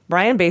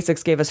 Brian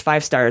Basics gave us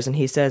 5 stars, and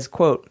he says,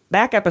 quote,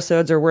 back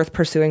episodes are worth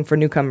pursuing for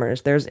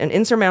newcomers. There's an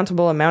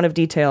insurmountable amount of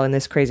detail in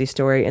this crazy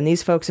story, and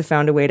these folks have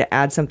found a way to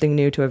add something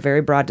new to a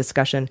very broad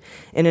discussion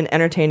in an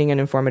entertaining and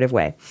informative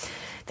way.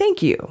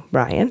 Thank you,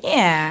 Brian.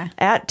 Yeah.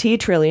 At T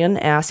Trillion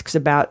asks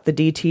about the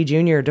DT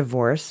Jr.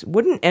 divorce.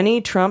 Wouldn't any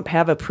Trump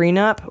have a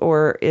prenup,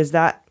 or is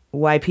that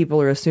why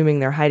people are assuming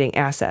they're hiding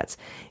assets?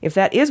 If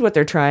that is what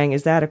they're trying,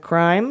 is that a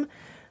crime?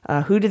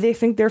 Who do they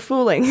think they're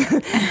fooling?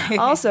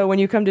 Also, when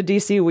you come to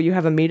D.C., will you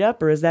have a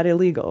meetup, or is that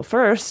illegal?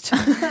 First,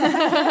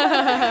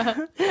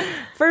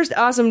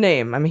 awesome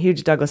name. I'm a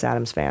huge Douglas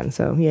Adams fan,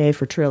 so yay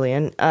for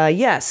Trillion.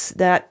 Yes,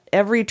 that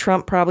every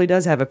Trump probably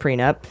does have a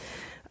prenup.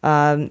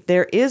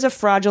 There is a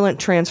fraudulent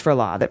transfer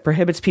law that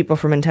prohibits people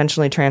from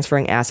intentionally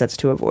transferring assets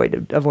to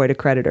avoid a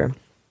creditor.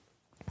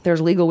 There's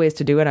legal ways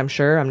to do it, I'm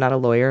sure. I'm not a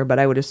lawyer, but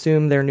I would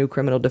assume their new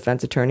criminal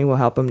defense attorney will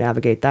help them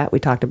navigate that.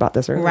 We talked about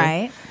this earlier.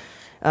 Right.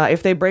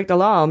 If they break the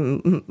law,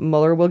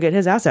 Mueller will get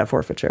his asset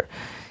forfeiture.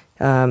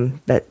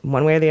 But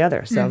one way or the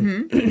other. So,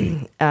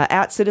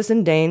 at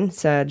Citizen Dane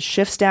said,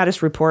 Schiff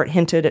status report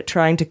hinted at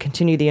trying to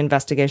continue the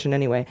investigation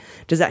anyway.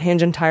 Does that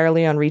hinge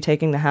entirely on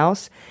retaking the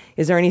House?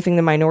 Is there anything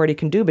the minority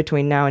can do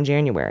between now and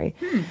January?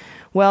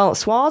 Well,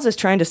 Swalls is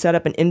trying to set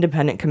up an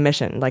independent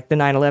commission, like the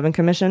 9/11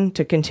 Commission,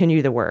 to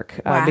continue the work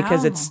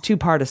because it's too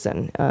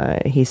partisan,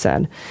 he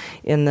said,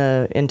 in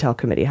the Intel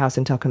Committee, House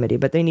Intel Committee.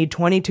 But they need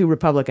 22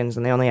 Republicans,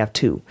 and they only have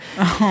 2.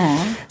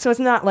 So it's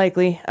not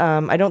likely.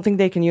 I don't think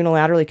they can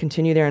unilaterally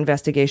continue their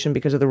investigation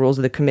because of the rules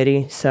of the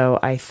committee. So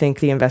I think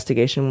the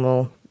investigation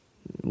will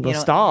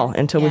stall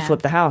until we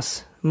flip the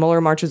House. Mueller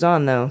marches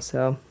on, though,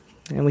 so...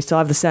 And we still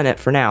have the Senate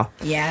for now.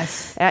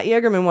 Yes. At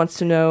Yeagerman wants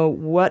to know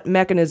what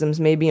mechanisms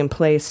may be in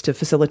place to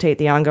facilitate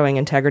the ongoing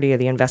integrity of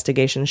the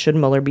investigation should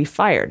Mueller be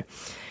fired.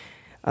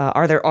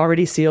 Are there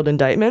already sealed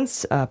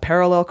indictments?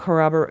 Parallel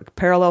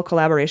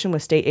collaboration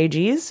with state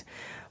AGs?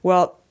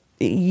 Well,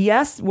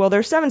 yes. Well,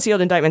 there's 7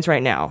 sealed indictments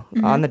right now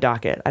on the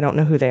docket. I don't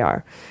know who they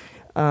are.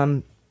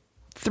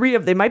 3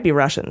 of they might be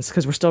Russians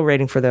because we're still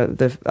waiting for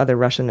the other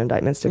Russian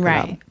indictments to come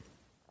out.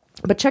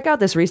 But check out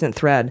this recent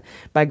thread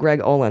by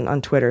Greg Olin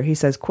on Twitter. He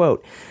says,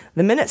 quote,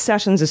 the minute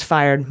Sessions is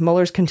fired,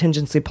 Mueller's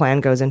contingency plan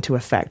goes into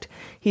effect.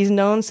 He's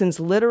known since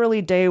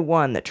literally day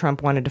one that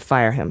Trump wanted to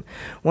fire him.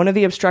 One of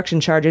the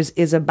obstruction charges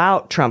is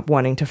about Trump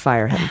wanting to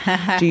fire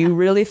him. Do you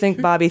really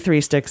think Bobby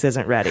Three Sticks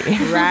isn't ready?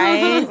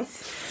 Right.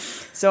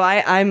 So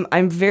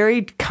I'm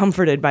very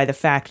comforted by the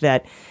fact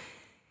that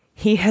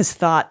he has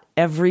thought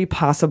every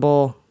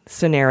possible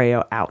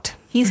scenario out.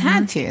 He's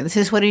had to. This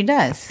is what he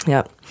does.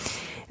 Yep.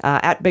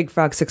 At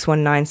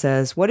BigFrog619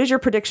 says, what is your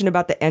prediction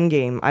about the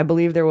endgame? I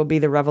believe there will be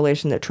the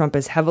revelation that Trump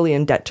is heavily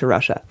in debt to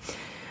Russia.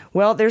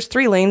 Well, there's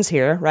 3 lanes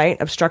here,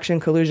 right? Obstruction,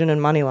 collusion,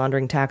 and money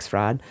laundering, tax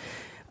fraud.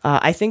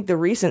 I think the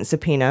recent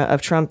subpoena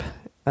of Trump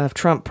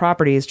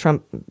properties,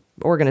 Trump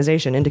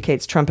organization,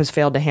 indicates Trump has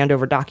failed to hand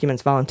over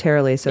documents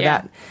voluntarily. So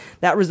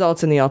that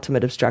results in the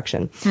ultimate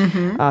obstruction.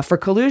 For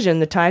collusion,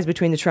 the ties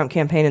between the Trump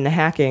campaign and the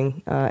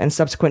hacking and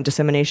subsequent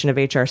dissemination of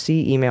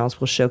HRC emails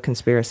will show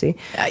conspiracy.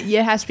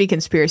 It has to be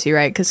conspiracy,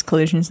 right? Because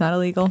collusion is not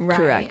illegal. Right.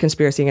 Correct.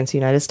 Conspiracy against the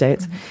United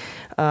States.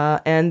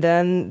 And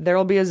then there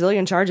will be a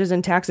zillion charges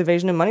in tax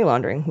evasion and money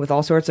laundering with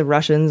all sorts of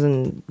Russians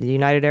and the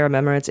United Arab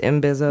Emirates,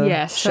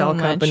 Ibiza, shell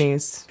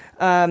companies.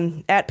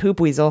 At Poop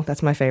Weasel,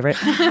 that's my favorite,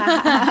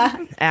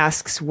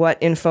 asks what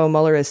info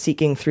Mueller is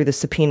seeking through the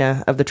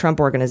subpoena of the Trump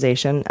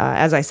organization.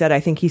 As I said, I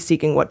think he's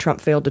seeking what Trump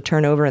failed to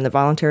turn over in the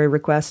voluntary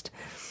request.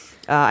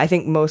 I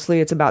think mostly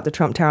it's about the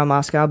Trump Tower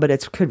Moscow, but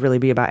it could really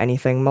be about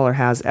anything. Mueller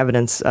has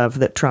evidence of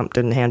that Trump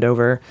didn't hand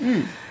over,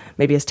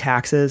 maybe his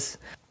taxes.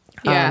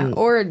 Yeah,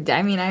 or,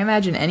 I mean, I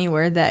imagine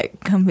anywhere that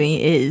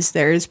company is,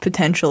 there's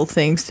potential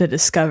things to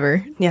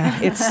discover. Yeah,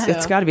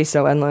 it's got to be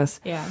so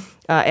endless. Yeah.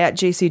 At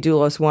JC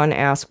Doulos1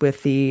 asked,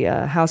 with the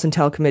House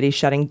Intel Committee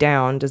shutting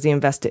down,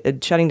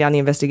 shutting down the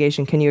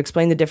investigation, can you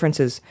explain the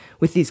differences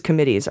with these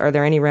committees? Are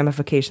there any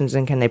ramifications,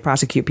 and can they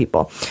prosecute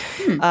people?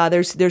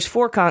 There's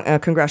 4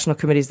 congressional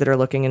committees that are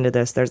looking into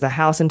this. There's the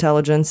House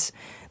Intelligence,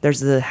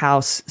 there's the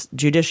House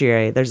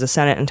Judiciary, there's the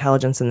Senate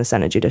Intelligence, and the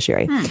Senate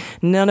Judiciary.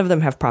 None of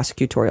them have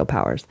prosecutorial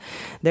powers.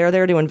 They're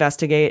there to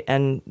investigate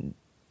and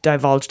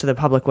divulge to the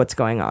public what's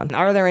going on.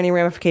 Are there any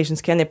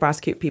ramifications? Can they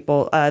prosecute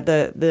people?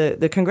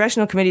 The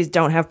congressional committees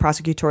don't have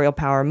prosecutorial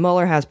power.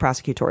 Mueller has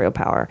prosecutorial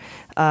power.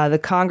 The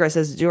Congress,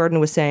 as Jordan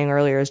was saying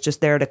earlier, is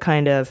just there to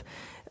kind of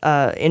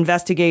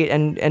investigate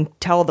and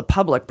tell the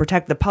public,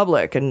 protect the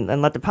public, and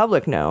let the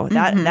public know.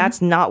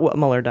 That's not what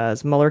Mueller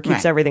does. Mueller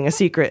keeps everything a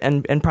secret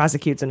and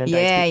prosecutes and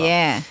indicts people.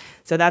 Yeah.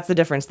 So that's the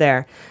difference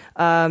there.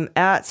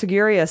 At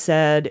Seguria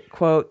said,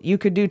 quote, you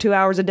could do 2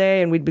 hours a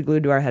day and we'd be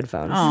glued to our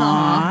headphones.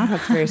 Aww.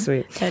 That's very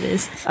sweet. That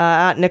is.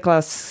 At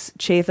Nicholas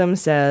Chatham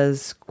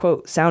says,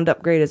 quote, sound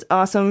upgrade is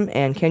awesome,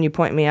 and can you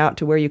point me out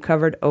to where you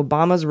covered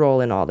Obama's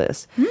role in all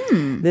this?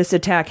 This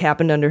attack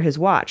happened under his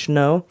watch.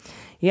 No?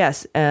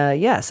 Yes,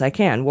 I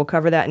can. We'll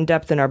cover that in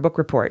depth in our book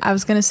report. I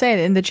was going to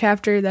say, in the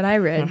chapter that I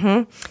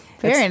read.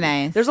 Very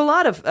nice. There's a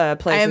lot of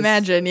places. I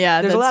imagine,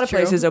 yeah. There's a lot of true.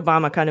 places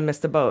Obama kind of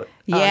missed the boat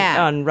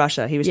on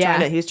Russia. He was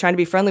trying to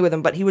be friendly with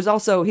them, but he was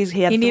also he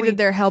needed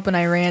their help in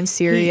Iran,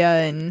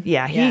 Syria,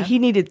 he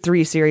needed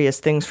 3 serious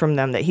things from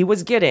them that he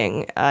was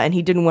getting, and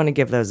he didn't want to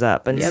give those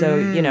up. And so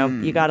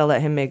you got to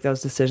let him make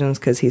those decisions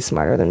because he's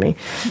smarter than me.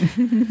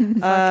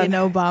 Fucking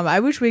Obama. I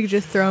wish we could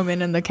just throw him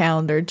in the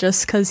calendar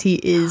just because he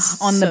is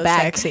on the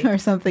back sexy. or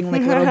something,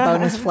 like a little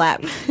bonus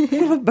flap.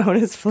 A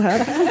bonus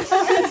flap.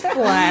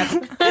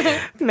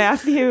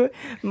 Matthew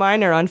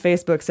Miner on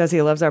Facebook says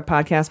he loves our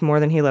podcast more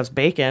than he loves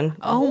bacon.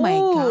 Oh my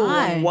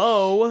god!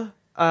 Whoa.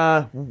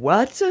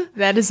 What?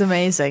 That is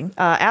amazing.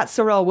 At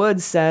Sorrel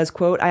Woods says,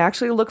 quote, I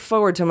actually look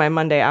forward to my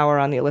Monday hour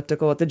on the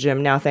elliptical at the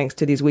gym now thanks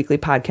to these weekly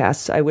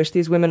podcasts. I wish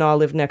these women all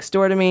lived next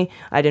door to me.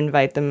 I'd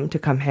invite them to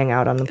come hang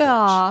out on the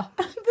porch.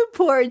 The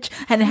porch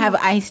and have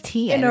iced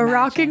tea in a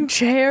rocking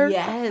chair.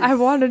 Yes. I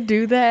want to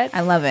do that.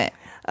 I love it.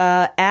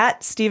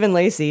 At Stephen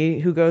Lacey,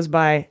 who goes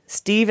by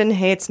Stephen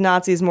hates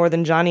Nazis more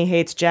than Johnny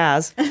hates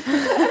jazz,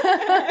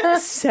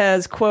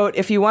 says, quote,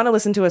 if you want to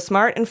listen to a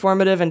smart,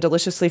 informative, and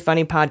deliciously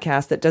funny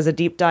podcast that does a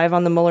deep dive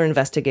on the Mueller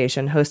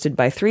investigation, hosted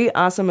by 3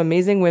 awesome,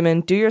 amazing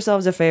women, do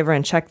yourselves a favor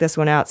and check this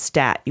one out.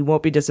 Stat. You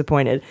won't be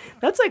disappointed.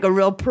 That's like a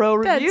real pro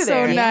review. That's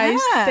so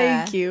nice. Yeah.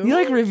 Thank you. You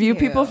like review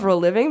people for a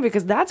living?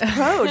 Because that's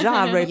pro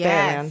job right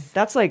there, man.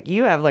 That's like,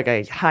 you have like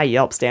a high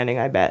Yelp standing,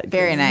 I bet.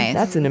 Very nice.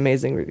 That's an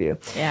amazing review.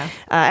 Yeah.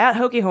 At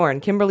Hokey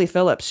Horn, Kimberly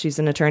Phillips, she's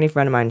an attorney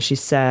friend of mine. She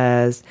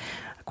says,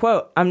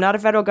 quote, I'm not a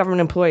federal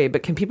government employee,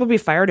 but can people be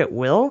fired at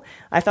will?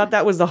 I thought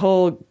that was the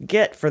whole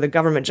get for the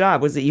government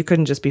job, was that you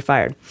couldn't just be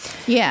fired.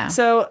 Yeah.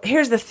 So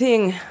here's the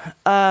thing.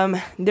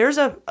 There's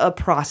a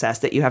process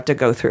that you have to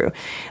go through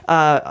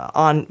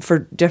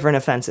for different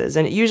offenses.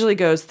 And it usually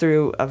goes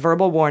through a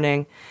verbal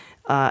warning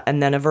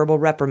and then a verbal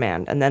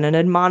reprimand and then an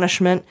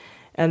admonishment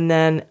and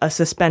then a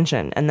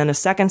suspension, and then a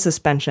second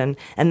suspension,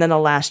 and then a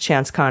last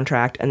chance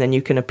contract, and then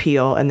you can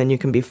appeal, and then you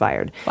can be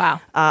fired. Wow.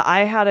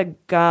 I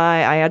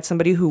had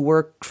somebody who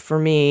worked for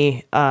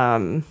me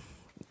punch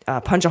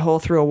a hole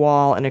through a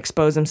wall and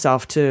expose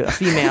himself to a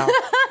female.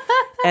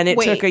 And it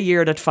took a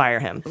year to fire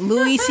him.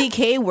 Louis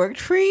C.K. worked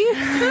for you?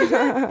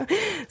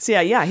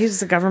 So yeah,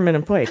 he's a government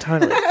employee,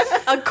 totally.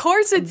 Of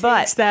course it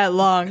takes that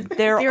long.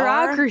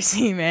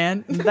 Bureaucracy,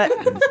 man. But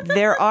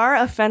there are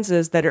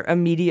offenses that are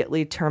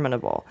immediately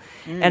terminable.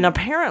 And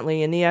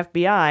apparently in the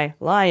FBI,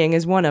 lying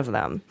is one of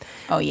them.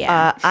 Oh,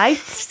 yeah.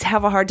 I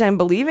have a hard time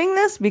believing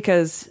this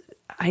because,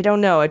 I don't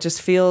know, it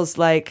just feels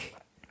like,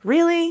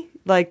 really?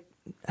 Like,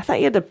 I thought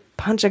you had to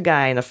punch a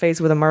guy in the face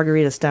with a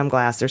margarita stem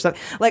glass or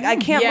something. Like, I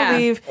can't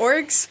believe. Or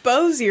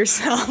expose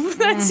yourself.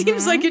 That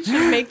seems like it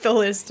should make the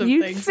list of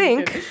You'd things.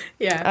 think.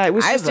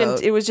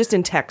 It was just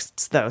in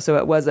texts though, so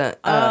it wasn't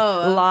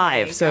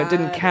live, so it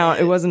didn't count.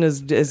 It wasn't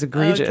as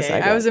egregious.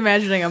 Okay. I was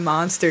imagining a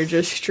monster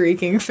just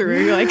streaking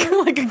through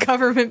like a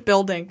government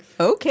building.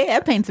 Okay,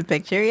 that paints a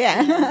picture.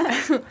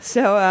 Yeah.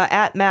 So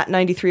at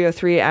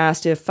Matt9303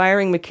 asked if the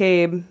firing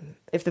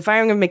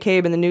of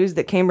McCabe and the news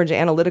that Cambridge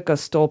Analytica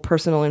stole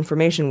personal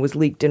information was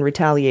leaked in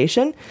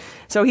retaliation.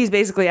 So he's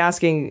basically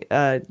asking,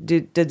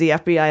 did the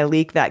FBI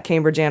leak that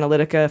Cambridge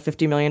Analytica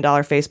 $50 million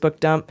Facebook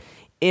dump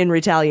in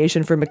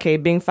retaliation for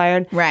McCabe being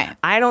fired? Right.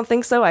 I don't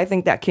think so. I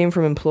think that came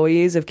from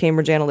employees of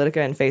Cambridge Analytica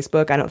and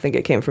Facebook. I don't think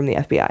it came from the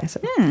FBI. So.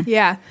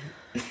 Yeah.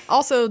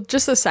 Also,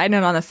 just a side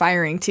note on the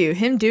firing, too.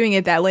 Him doing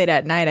it that late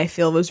at night, I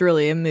feel, was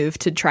really a move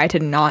to try to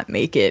not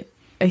make it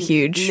a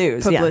huge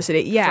news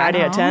publicity. Yeah.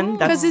 Friday at 10.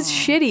 Because it's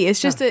shitty.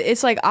 It's just,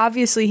 it's like,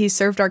 obviously, he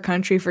served our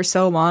country for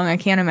so long. I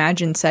can't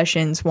imagine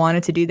Sessions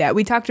wanted to do that.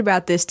 We talked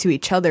about this to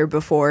each other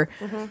before,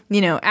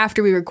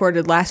 after we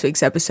recorded last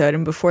week's episode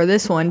and before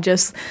this one,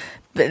 just...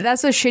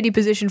 That's a shitty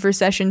position for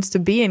Sessions to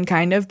be in,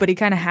 kind of, but he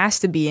kind of has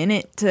to be in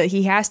it.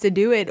 He has to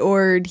do it,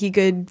 or he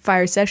could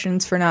fire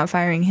Sessions for not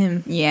firing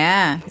him.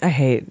 Yeah. I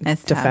hate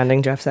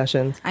defending Jeff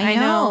Sessions. I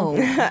know.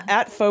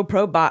 At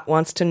FauxProBot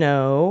wants to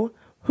know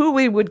who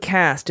we would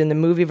cast in the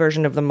movie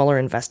version of the Mueller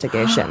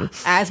investigation.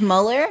 As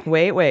Mueller?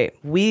 Wait.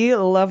 We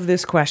love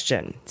this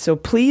question. So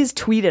please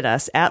tweet at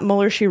us at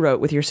Mueller She Wrote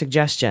with your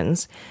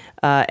suggestions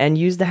and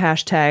use the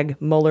hashtag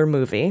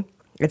MuellerMovie.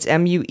 It's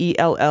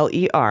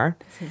MUELLER.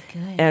 This is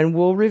good. And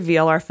we'll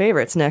reveal our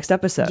favorites next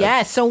episode.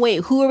 Yeah, so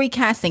wait, who are we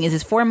casting? Is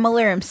this for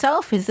Mueller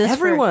himself? Is this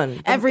everyone?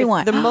 For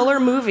everyone. The Mueller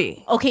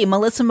movie. Okay,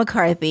 Melissa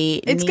McCarthy.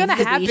 It's going to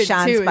happen, be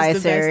Sean too, Spicer.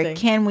 is the best thing.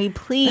 Can we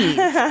please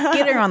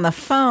get her on the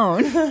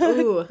phone?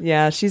 Ooh.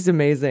 Yeah, she's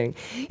amazing.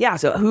 Yeah,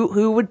 so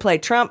who would play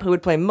Trump? Who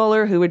would play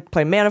Mueller? Who would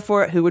play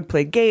Manafort? Who would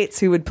play Gates?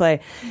 Who would play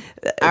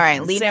All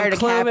right, Leonardo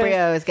Sam Clooney?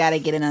 DiCaprio has got to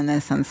get in on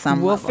this on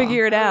some We'll level.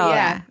 figure it out.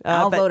 Yeah,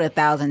 I'll vote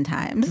 1,000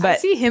 times. But I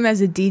see him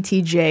as a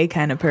DTJ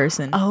kind of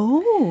person.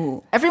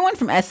 Oh, everyone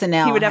from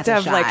SNL. he would have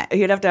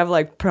to have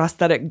like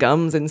prosthetic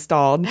gums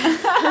installed.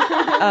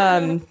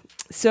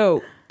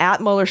 So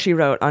at Mueller She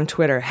Wrote on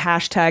Twitter,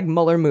 hashtag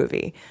Mueller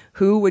Movie.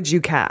 Who would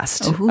you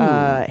cast?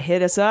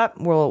 Hit us up.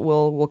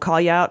 We'll call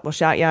you out. We'll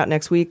shout you out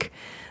next week.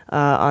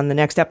 On the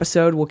next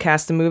episode, we'll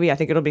cast the movie. I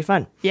think it'll be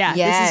fun. Yeah,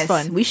 yes, this is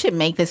fun. We should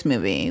make this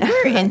movie.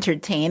 We're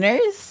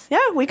entertainers.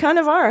 Yeah, we kind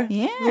of are.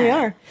 Yeah. We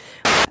are.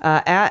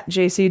 At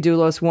JC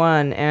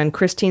Doulos1 and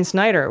Christine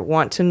Snyder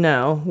want to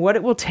know what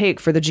it will take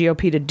for the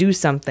GOP to do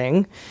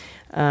something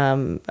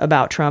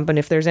about Trump and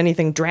if there's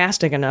anything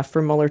drastic enough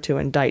for Mueller to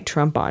indict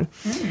Trump on.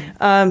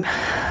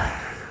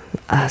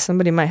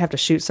 Somebody might have to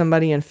shoot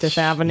somebody in Fifth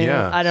Avenue.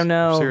 Yeah, I don't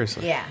know.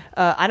 Seriously. Yeah.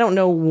 I don't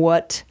know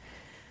what,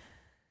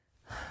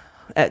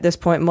 at this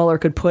point, Mueller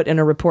could put in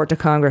a report to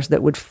Congress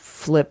that would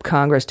flip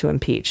Congress to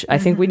impeach. I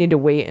think we need to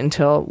wait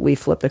until we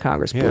flip the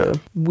Congress blue. Yeah.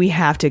 We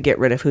have to get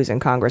rid of who's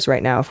in Congress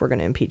right now if we're going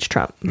to impeach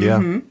Trump.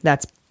 Yeah.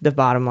 That's the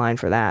bottom line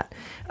for that.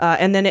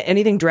 And then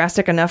anything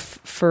drastic enough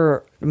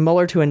for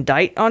Mueller to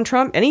indict on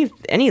Trump,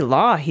 any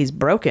law he's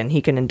broken,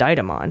 he can indict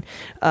him on.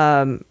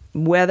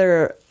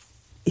 Whether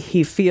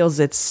he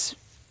feels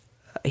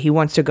he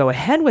wants to go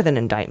ahead with an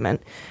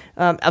indictment,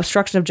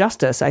 obstruction of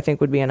justice, I think,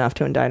 would be enough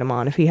to indict him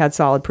on. If he had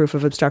solid proof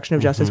of obstruction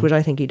of justice, which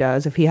I think he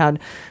does, if he had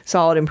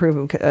solid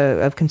proof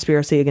of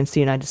conspiracy against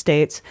the United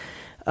States,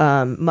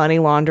 money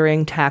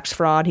laundering, tax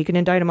fraud, he can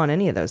indict him on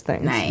any of those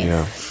things. Nice.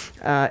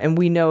 Yeah. And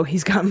we know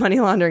he's got money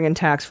laundering and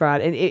tax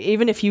fraud. And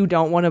even if you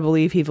don't want to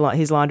believe he's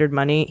laundered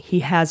money, he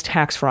has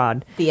tax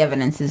fraud. The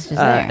evidence is just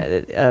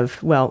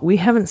there. We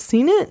haven't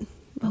seen it.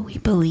 But we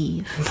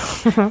believe.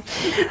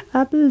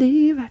 I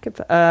believe I could.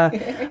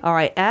 All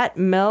right. At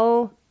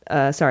Mel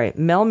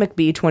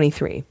McBee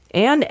 23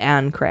 and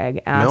Ann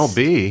Craig asked Mel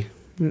B.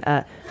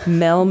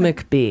 Mel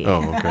McBee.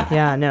 Oh, okay.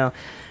 Yeah, no,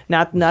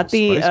 not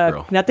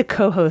the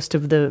co-host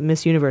of the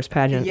Miss Universe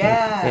pageant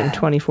in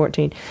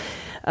 2014.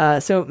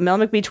 So Mel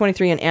McBee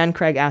 23 and Ann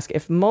Craig ask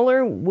if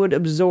Mueller would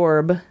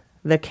absorb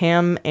the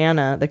Cambridge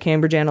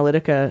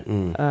Analytica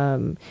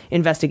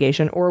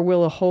investigation, or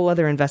will a whole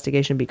other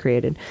investigation be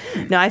created?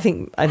 No, I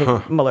think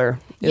Mueller.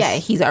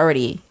 He's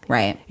already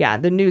right. Yeah,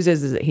 the news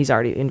is that he's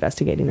already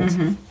investigating this.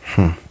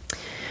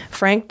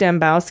 Frank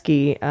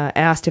Dembowski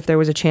asked if there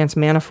was a chance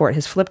Manafort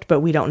has flipped,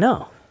 but we don't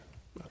know.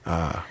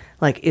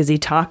 Like, is he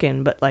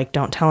talking, but like,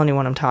 don't tell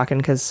anyone I'm talking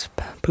because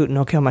Putin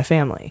will kill my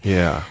family.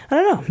 Yeah. I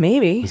don't know.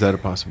 Maybe. Is that a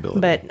possibility?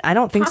 But I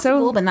don't think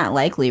so. But not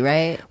likely,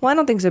 right? Well, I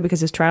don't think so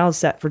because his trial is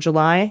set for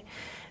July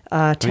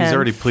 10th. He's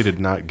already pleaded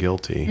not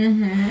guilty,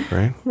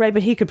 right? Right,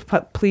 but he could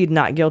plead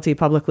not guilty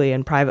publicly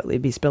and privately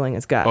be spilling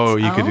his guts. Oh,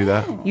 you could do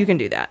that? You can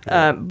do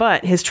that.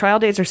 But his trial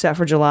dates are set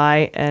for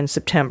July and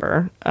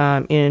September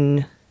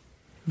in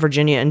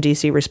Virginia and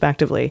D.C.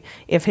 respectively.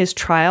 If his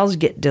trials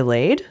get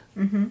delayed,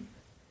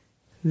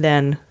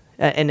 then...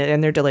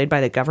 and they're delayed by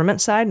the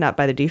government side, not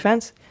by the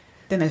defense.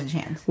 Then there's a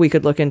chance. We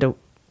could look into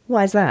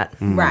Why is that?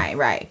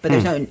 Right. But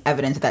there's no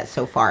evidence of that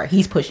so far.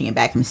 He's pushing it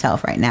back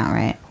himself right now,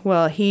 right?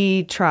 Well,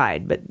 he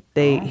tried, but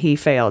he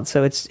failed.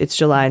 So it's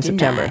July and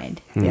September.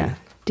 Denied. Yeah.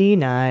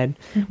 Denied.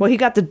 Well, he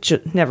got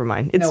never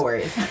mind. No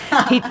worries.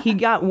 he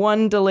got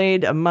one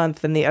delayed a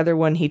month, and the other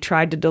one he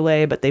tried to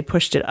delay, but they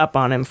pushed it up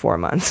on him 4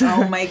 months.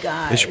 Oh my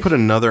god! They should put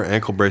another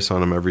ankle brace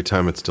on him every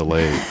time it's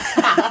delayed.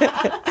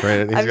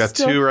 Right? He's got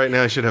 2 right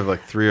now. He should have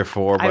like 3 or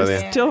 4 by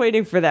the end. Still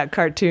waiting for that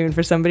cartoon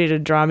for somebody to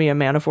draw me a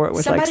Manafort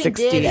with Somebody like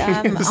 60. did.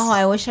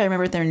 I wish I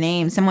remembered their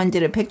name. Someone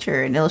did a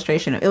picture, an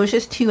illustration. It was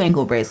just 2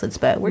 ankle bracelets,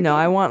 but No,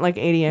 I want like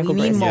 80 ankle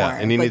need bracelets. more. Yeah,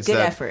 and he but needs good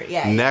that effort.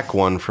 Yeah, neck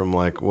one from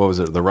like, what was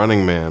it, The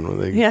Running Man? Where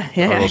they, Yeah.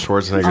 Arnold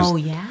Schwarzenegger's, Oh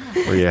yeah.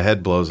 where your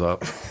head blows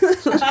up.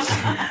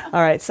 All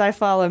right,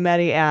 Saifullah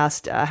Mehdi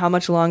asked, how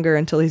much longer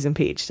until he's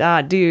impeached?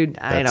 Dude,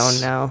 I That's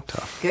don't know.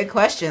 tough. Good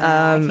question.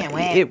 I can't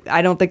wait.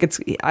 I don't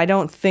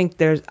think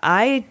there's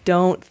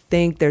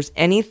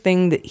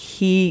anything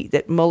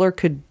that Mueller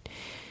could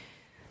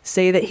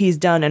say that he's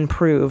done and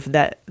prove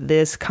that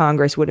this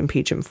Congress would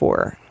impeach him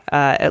for.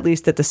 At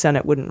least that the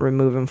Senate wouldn't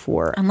remove him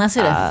for. Unless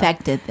it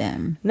affected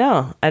them.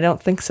 No, I don't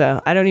think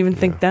so. I don't even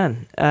think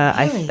then.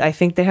 Really? I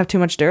think they have too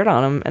much dirt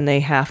on him, and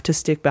they have to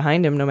stick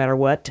behind him no matter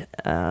what.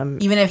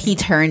 Even if he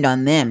turned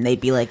on them, they'd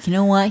be like, you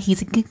know what?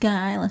 He's a good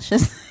guy. Let's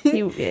just.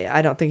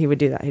 I don't think he would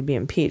do that. He'd be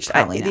impeached.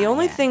 Probably The not,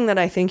 only yeah. thing that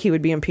I think he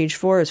would be impeached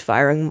for is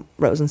firing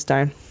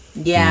Rosenstein.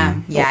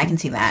 Yeah, I can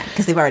see that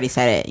because they've already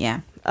said it. Yeah.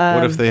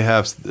 What if they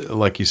have,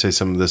 like you say,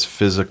 some of this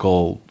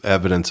physical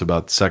evidence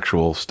about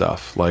sexual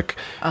stuff? Like,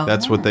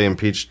 that's what they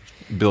impeached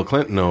Bill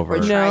Clinton over.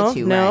 Or tried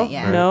to, right?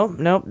 Yeah.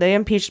 No. They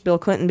impeached Bill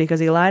Clinton because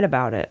he lied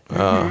about it.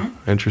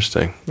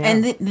 Interesting. Yeah.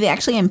 And they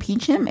actually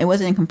impeach him? It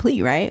wasn't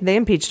incomplete, right? They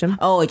impeached him.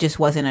 Oh, it just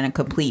wasn't in a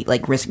complete,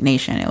 like, Risk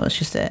Nation. It was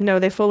just a... No,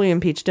 they fully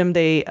impeached him.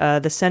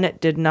 The Senate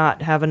did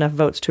not have enough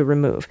votes to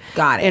remove.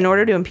 Got it. In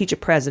order to impeach a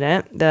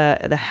president,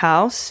 the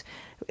House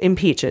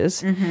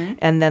impeaches,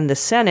 and then the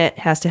Senate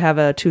has to have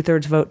a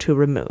 2/3 vote to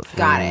remove.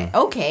 Got it.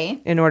 Okay.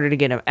 In order to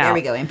get him out. There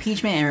we go.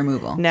 Impeachment and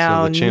removal.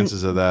 Now, So the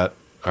chances of that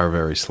are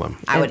very slim.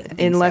 I would think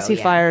unless so,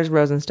 he fires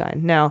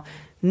Rosenstein. Now,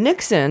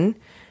 Nixon,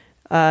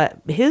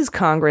 his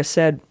Congress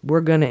said,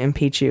 we're going to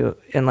impeach you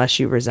unless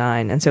you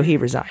resign. And so he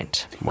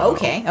resigned. Wow.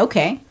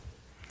 Okay.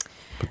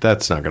 But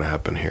that's not going to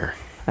happen here.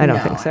 I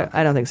don't think so.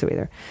 I don't think so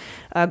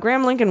either.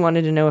 Graham Lincoln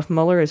wanted to know if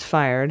Mueller is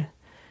fired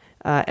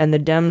and the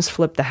Dems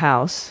flip the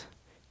House,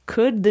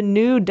 could the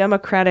new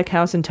Democratic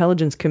House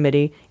Intelligence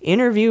Committee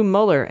interview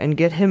Mueller and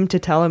get him to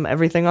tell him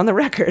everything on the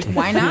record?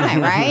 Why not,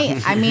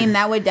 right? I mean,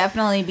 that would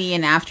definitely be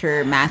an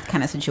aftermath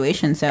kind of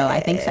situation, so I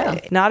think so.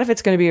 Not if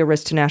it's going to be a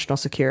risk to national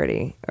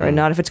security, or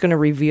not if it's going to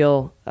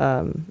reveal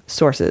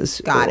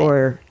sources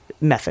or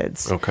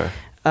methods. Okay.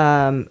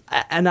 And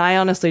I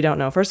honestly don't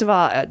know. First of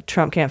all,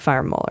 Trump can't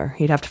fire Mueller.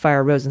 He'd have to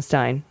fire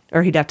Rosenstein,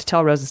 or he'd have to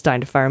tell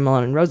Rosenstein to fire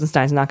Mueller, and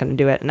Rosenstein's not going to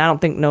do it. And I don't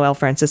think Noel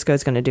Francisco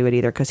is going to do it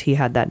either because he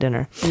had that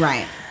dinner.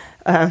 Right.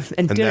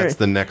 And dinner, that's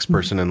the next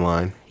person in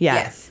line. yeah.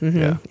 Yes.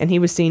 Yeah. And he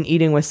was seen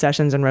eating with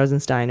Sessions and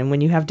Rosenstein. And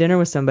when you have dinner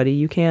with somebody,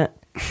 you can't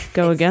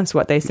go against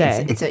what they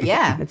say. It's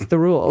It's the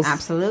rules.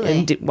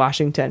 Absolutely. In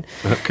Washington.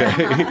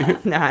 Okay.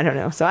 No, I don't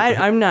know. So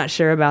I'm not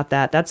sure about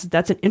that. That's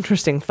an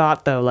interesting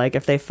thought, though. Like,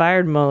 if they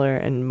fired Mueller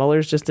and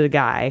Mueller's just a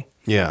guy,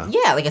 Yeah.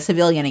 Yeah, like a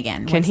civilian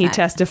again. can What's he that?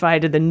 testify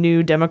to the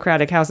new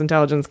Democratic House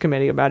Intelligence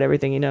Committee about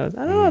everything he knows?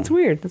 I don't know. It's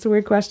weird. That's a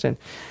weird question.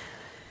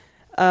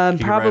 He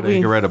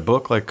Probably, could write a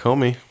book like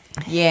Comey.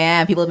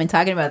 Yeah, people have been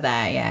talking about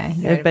that.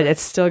 Yeah. but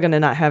it's still going to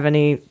not have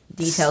any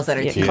Details that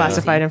are too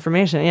classified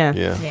information. Yeah.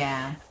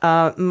 Yeah.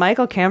 Yeah.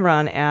 Michael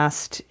Cameron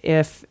asked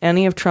if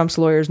any of Trump's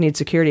lawyers need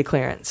security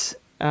clearance.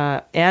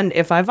 And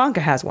if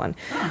Ivanka has one.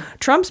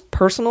 Trump's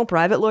personal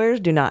private lawyers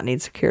do not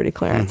need security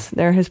clearance.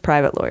 They're his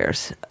private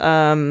lawyers.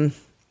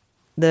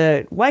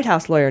 The White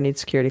House lawyer needs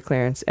security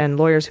clearance, and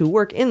lawyers who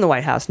work in the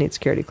White House need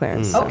security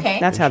clearance. So Okay.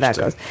 that's how that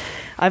goes.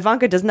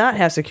 Ivanka does not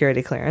have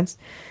security clearance.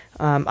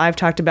 I've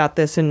talked about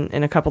this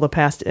in a couple of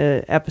past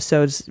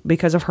episodes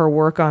because of her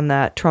work on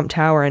that Trump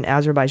Tower in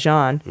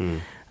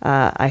Azerbaijan.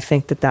 I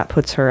think that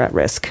puts her at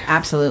risk.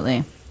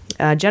 Absolutely.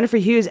 Jennifer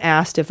Hughes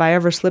asked if I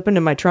ever slip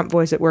into my Trump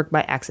voice at work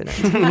by accident.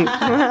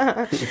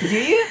 Do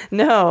you?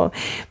 No,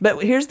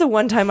 but here's the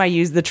one time I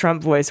use the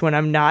Trump voice when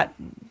I'm not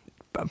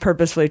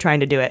purposefully trying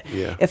to do it.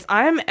 Yeah. If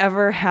I'm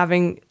ever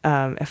having,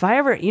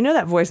 you know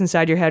that voice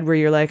inside your head where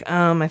you're like,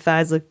 oh, my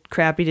thighs look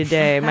crappy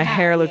today. My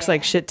hair looks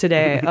like shit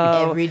today.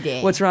 Oh, Every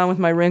day. What's wrong with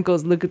my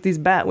wrinkles? Look at these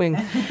bat wings.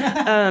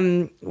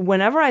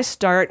 Whenever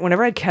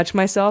I catch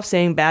myself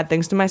saying bad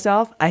things to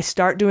myself, I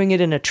start doing it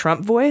in a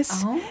Trump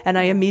voice and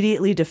I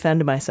immediately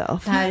defend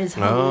myself. That is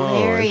Oh,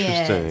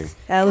 hilarious. interesting.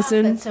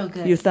 Allison, that's so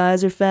good. your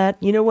thighs are fat.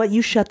 You know what?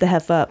 You shut the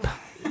F up.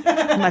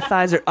 My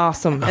thighs are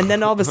awesome. And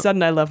then all of a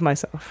sudden I love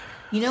myself.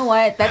 You know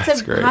what? That's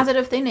a great.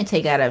 positive thing to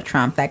take out of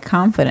Trump. That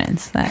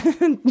confidence. That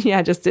Yeah,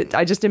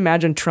 I just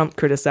imagine Trump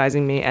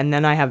criticizing me, and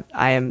then I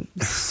am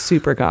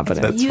super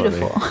confident. That's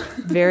beautiful. funny.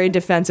 Very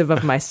defensive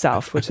of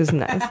myself, which is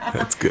nice.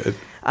 That's good.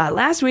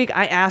 Last week,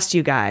 I asked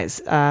you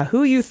guys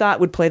who you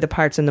thought would play the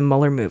parts in the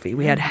Mueller movie.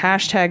 We had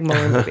hashtag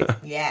Mueller movie.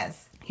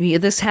 Yes.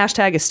 This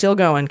hashtag is still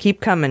going.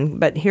 Keep coming.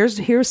 But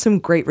here's some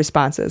great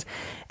responses.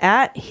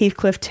 At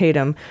Heathcliff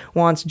Tatum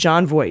wants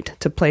Jon Voight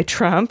to play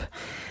Trump.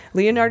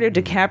 Leonardo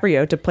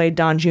DiCaprio to play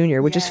Don Jr.,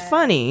 which is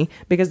funny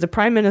because the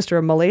Prime Minister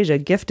of Malaysia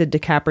gifted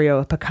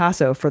DiCaprio a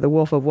Picasso for The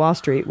Wolf of Wall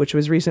Street, which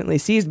was recently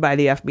seized by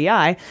the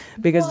FBI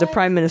because the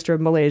Prime Minister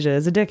of Malaysia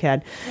is a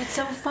dickhead. That's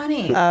so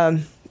funny.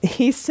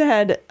 He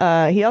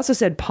also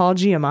said Paul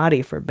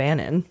Giamatti for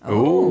Bannon.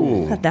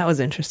 Ooh. That was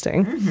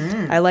interesting.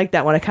 I like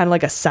that one. I kind of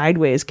like a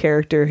sideways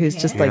character who's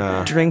just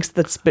like drinks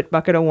the spit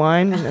bucket of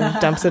wine and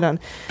dumps it on.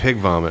 Pig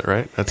vomit,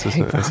 right? That's his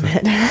name.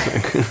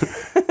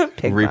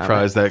 Pig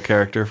Reprise that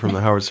character from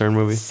the Howard Stern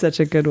movie. Such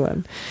a good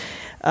one.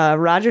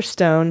 Roger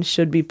Stone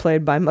should be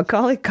played by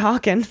Macaulay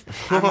Culkin.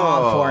 I'm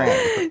all for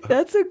it.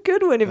 That's a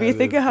good one if you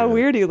think of how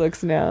weird he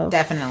looks now.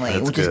 Definitely.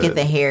 We'll just get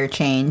the hair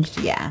changed.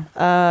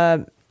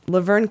 Yeah.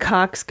 Laverne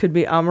Cox could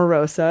be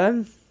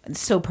Omarosa. It's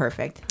so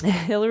perfect.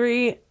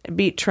 Hillary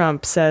beat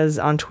Trump says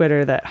on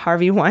Twitter that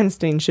Harvey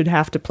Weinstein should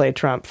have to play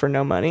Trump for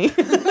no money.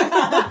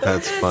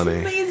 That's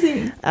funny.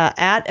 Amazing.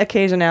 At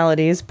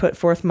Occasionalities, put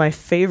forth my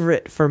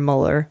favorite for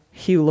Mueller,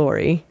 Hugh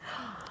Laurie.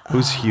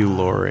 Who's Hugh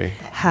Laurie?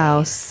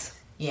 House.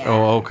 Yeah.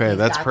 Oh, okay.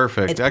 That's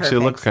perfect. It's Actually, it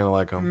looks perfect. kind of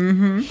like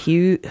him.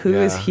 Who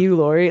is Hugh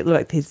Laurie?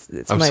 Look, it's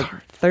I'm my sorry.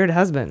 third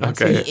husband.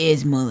 That's Okay. He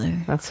is Mueller.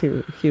 That's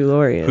who Hugh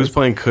Laurie is. Who's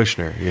playing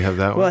Kushner? You have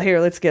that Well, one? here,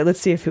 let's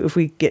see if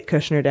we get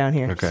Kushner down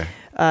here. Okay.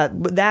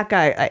 But that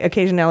guy,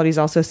 Occasionalities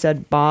also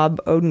said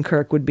Bob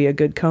Odenkirk would be a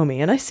good Comey,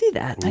 and I see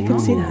that. I can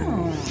see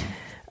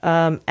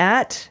that.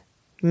 At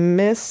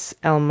Miss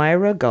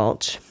Elmira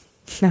Gulch,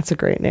 that's a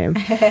great name.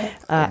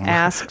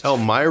 Asked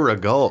Elmira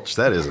Gulch.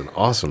 That is an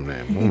awesome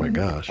name. Oh my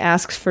gosh.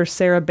 asks for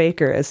Sarah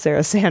Baker as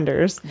Sarah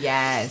Sanders.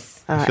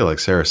 Yes. I feel like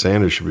Sarah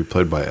Sanders should be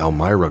played by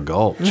Elmira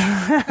Gulch.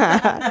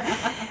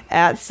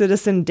 At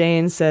Citizen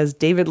Dane says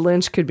David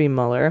Lynch could be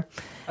Mueller.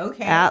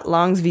 Okay. At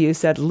Longsview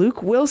said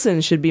Luke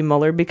Wilson should be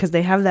Mueller because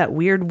they have that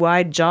weird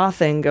wide jaw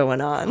thing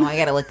going on. Oh, I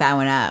gotta look that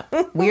one up.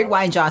 Weird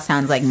wide jaw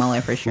sounds like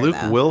Mueller for sure. Luke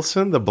though.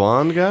 Wilson, the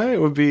blonde guy,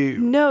 would be.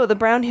 No, the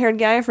brown-haired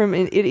guy from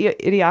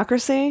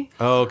Idiocracy.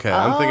 Oh, okay.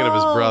 I'm thinking of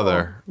his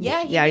brother.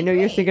 Yeah. Yeah, I know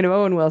you're thinking of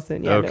Owen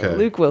Wilson. Yeah, Okay. no,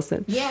 Luke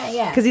Wilson.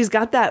 Yeah. Because he's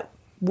got that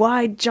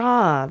wide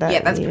jaw. That,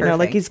 Yeah, that's you know,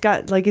 like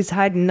perfect. he's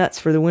hiding nuts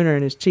for the winter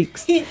in his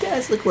cheeks. He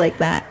does look like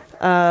that.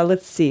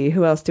 Let's see,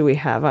 who else do we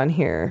have on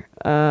here?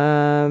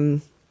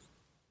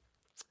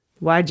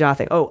 Wide jaw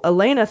thing. Oh,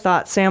 Elena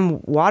thought Sam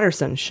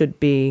Watterson should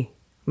be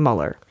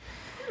Mueller.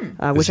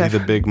 Is he the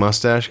big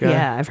mustache guy?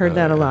 Yeah, I've heard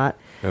that a lot.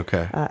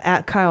 Okay.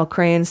 At Kyle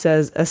Crane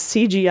says a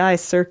CGI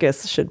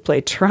circus should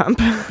play Trump.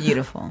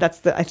 Beautiful.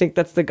 I think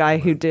that's the guy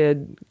who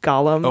did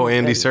Gollum. Oh,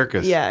 Andy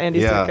Serkis. Yeah, Andy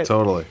Serkis. Yeah,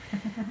 totally.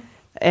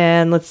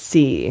 And let's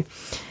see.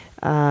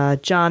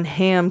 John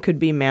Hamm could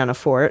be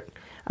Manafort.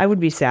 I would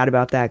be sad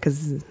about that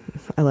because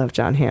I love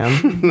John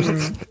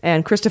Hamm.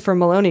 And Christopher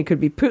Maloney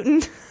could be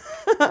Putin.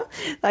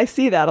 I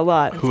see that a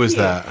lot. Who is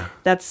that?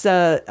 That's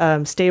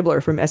Stabler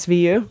from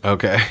SVU.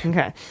 Okay.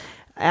 Okay.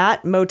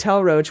 At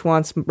Motel Roach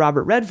wants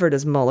Robert Redford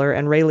as Mueller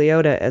and Ray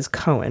Liotta as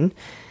Cohen.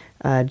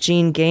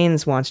 Gene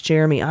Gaines wants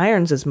Jeremy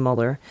Irons as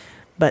Mueller.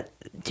 But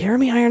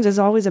Jeremy Irons is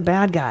always a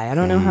bad guy. I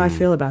don't know how I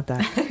feel about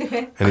that.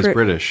 And he's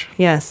British.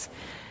 Yes.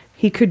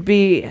 He could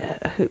be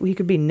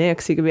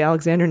Nix. He could be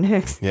Alexander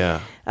Nix. Yeah.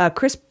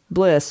 Chris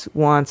Bliss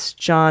wants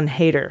John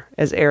Hader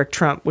as Eric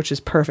Trump, which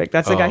is perfect.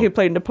 That's the guy who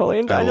played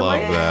Napoleon I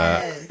Dynamite. love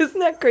that. Isn't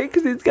that great?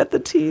 Because he's got the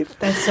teeth.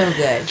 That's so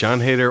good. John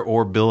Hader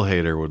or Bill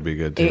Hader would be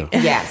good too.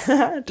 Yes.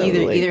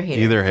 Totally.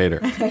 Either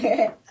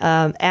Hader.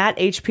 At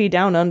HP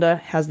Down Under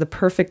has the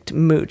perfect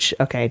mooch.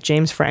 Okay,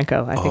 James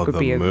Franco, I think would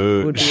be a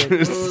mooch.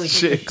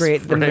 James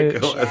great. The mooch.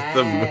 Franco as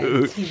the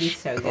mooch. He'd be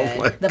so good. Oh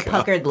my the God.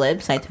 puckered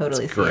lips, I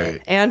totally see Great.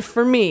 it. And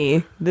for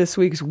me, this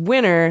week's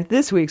winner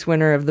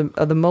of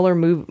the Mueller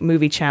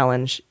movie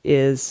challenge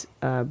is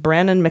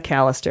Brandon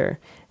McAllister.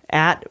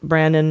 At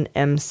Brandon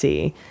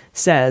MC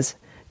says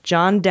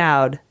John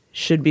Dowd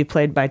should be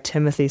played by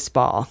Timothy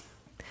Spall.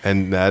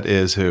 And that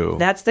is who?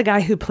 That's the guy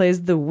who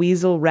plays the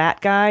weasel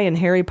rat guy in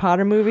Harry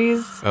Potter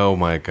movies. Oh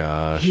my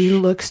gosh. He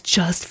looks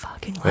just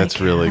fucking like That's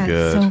him. really That's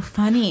good. so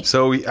funny.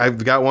 So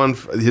I've got one.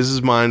 This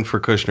is mine for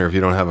Kushner if you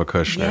don't have a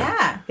Kushner.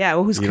 Yeah. Yeah,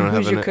 well, who's You don't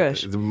have your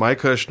Kush? My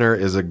Kushner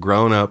is a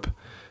grown-up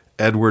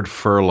Edward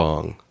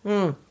Furlong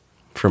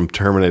from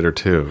Terminator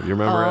 2. You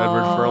remember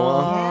Edward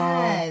Furlong?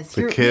 Yes.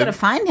 The You kid? gotta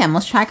find him.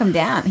 Let's track him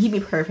down. He'd be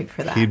perfect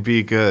for that. He'd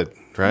be good,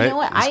 right? You know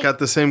what? He's got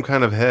the same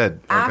kind of head.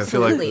 Like,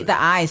 Absolutely. I feel like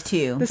The eyes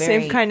too. The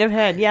same kind of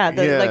head. Yeah, like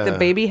the Yeah.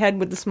 baby head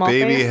with the small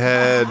baby face.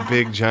 head,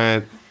 big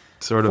giant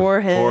sort of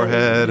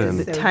forehead and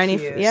the tiny.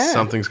 cute. Yeah.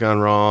 something's gone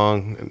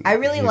wrong. And I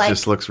really he like-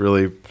 just looks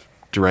really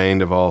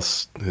drained of all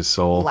his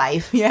soul.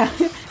 life. Yeah.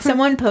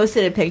 Someone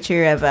posted a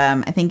picture of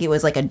I think it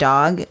was like a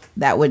dog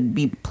that would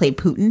play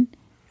Putin.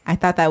 I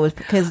thought that was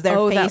because their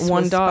face that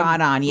one was dog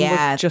spot on.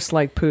 Yeah. looked just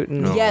like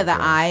Putin. yeah, the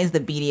eyes,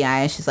 the beady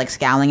eyes, just like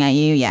scowling at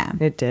you. Yeah.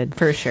 It did.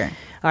 For sure.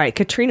 All right,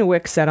 Katrina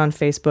Wick said on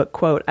Facebook,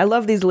 quote, I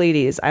love these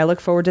ladies. I look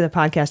forward to the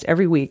podcast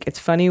every week. It's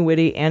funny,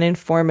 witty, and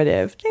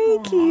informative.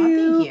 Thank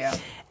you. Thank you.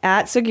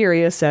 At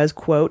Seguria says,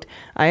 quote,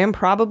 I am a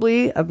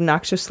probably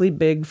obnoxiously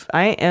big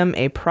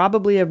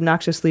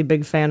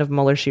fan of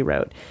Mueller, she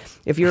wrote.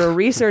 If you're a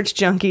research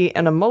junkie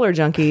and a Mueller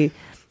junkie,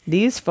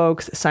 these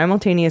folks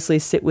simultaneously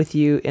sit with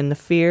you in the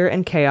fear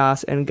and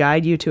chaos and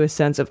guide you to a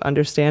sense of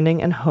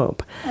understanding and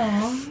hope.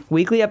 Aww.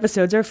 Weekly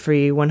episodes are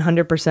free,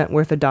 100%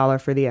 worth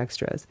 $1 for the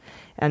extras.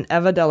 And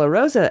Eva De La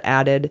Rosa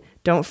added,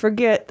 don't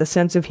forget the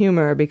sense of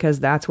humor because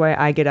that's why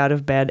I get out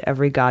of bed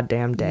every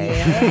goddamn day.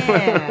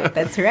 Yeah,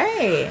 that's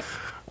right.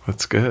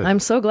 That's good. I'm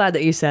so glad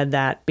that you said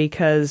that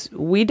because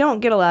we don't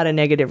get a lot of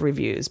negative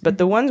reviews, but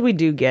the ones we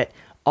do get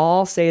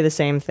all say the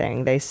same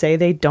thing. They say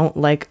they don't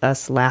like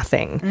us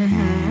laughing.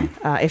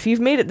 Mm-hmm. If you've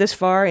made it this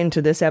far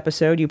into this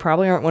episode, you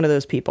probably aren't one of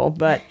those people,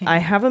 but I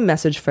have a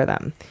message for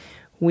them.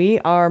 We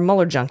are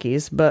Mueller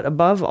junkies, but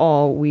above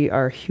all, we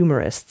are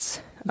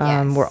humorists.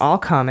 Yes. We're all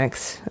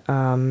comics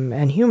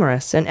and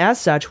humorists, and as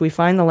such, we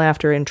find the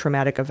laughter in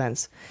traumatic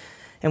events.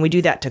 And we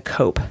do that to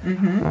cope.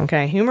 Mm-hmm.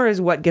 Okay, humor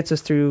is what gets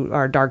us through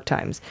our dark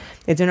times.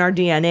 It's in our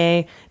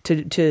DNA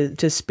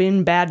to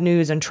spin bad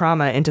news and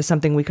trauma into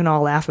something we can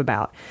all laugh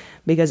about.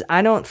 Because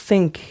I don't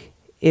think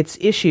it's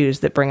issues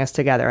that bring us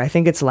together. I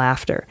think it's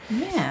laughter.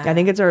 Yeah. I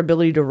think it's our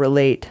ability to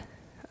relate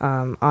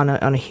on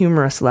a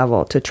humorous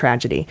level to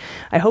tragedy.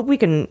 I hope we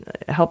can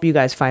help you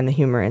guys find the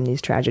humor in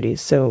these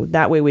tragedies, so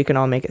that way we can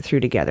all make it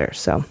through together.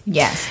 So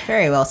yes,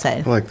 very well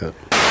said. I like that.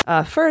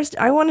 First,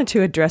 I wanted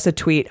to address a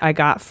tweet I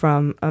got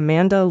from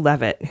Amanda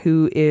Levitt,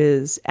 who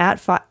is at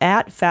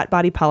Fat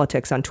Body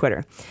Politics on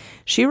Twitter.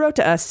 She wrote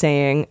to us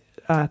saying,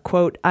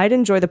 quote, I'd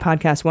enjoy the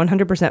podcast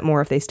 100%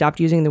 more if they stopped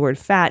using the word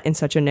fat in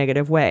such a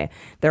negative way.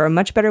 There are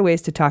much better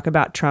ways to talk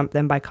about Trump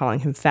than by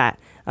calling him fat,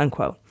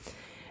 unquote.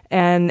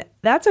 And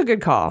that's a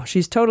good call.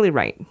 She's totally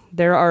right.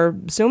 There are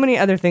so many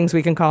other things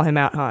we can call him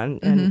out on,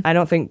 and I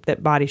don't think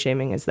that body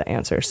shaming is the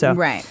answer. So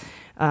right.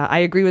 I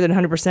agree with it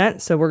 100%,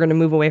 so we're going to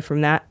move away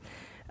from that.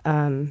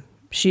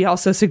 She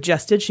also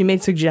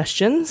made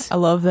suggestions. I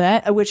love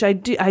that. Which I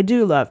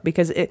do love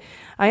because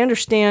I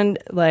understand,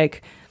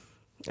 like,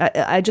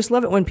 I just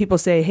love it when people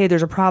say, hey,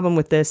 there's a problem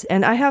with this,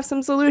 and I have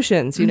some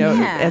solutions,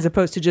 as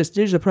opposed to just,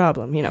 there's a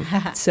problem,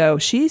 So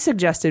she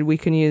suggested we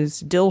can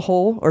use dill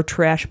hole or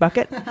trash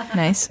bucket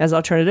Nice. as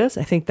alternatives.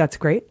 I think that's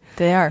great.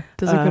 They are.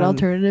 Those are good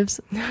alternatives.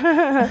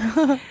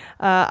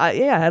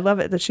 I love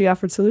it that she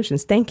offered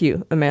solutions. Thank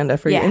you, Amanda,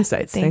 for your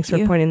insights. Thanks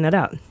for pointing that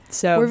out.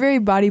 So we're very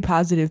body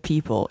positive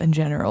people in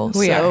general.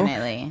 We so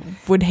definitely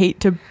would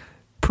hate to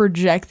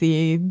project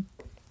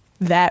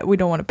that. We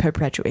don't want to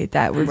perpetuate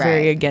that. We're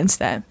very against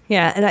that.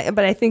 Yeah,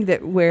 but I think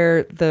that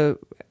where the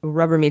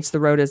rubber meets the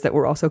road is that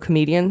we're also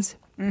comedians.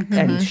 Mm-hmm.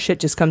 And shit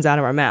just comes out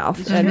of our mouth.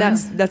 Mm-hmm. And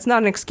that's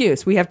not an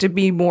excuse. We have to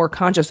be more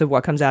conscious of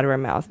what comes out of our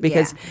mouth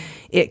because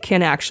it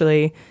can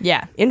actually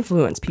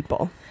influence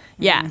people.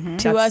 Yeah. Mm-hmm.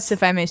 To us,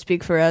 if I may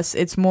speak for us,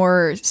 it's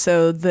more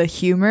so the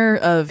humor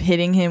of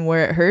hitting him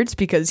where it hurts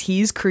because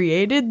he's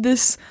created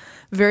this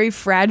very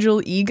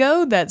fragile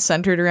ego that's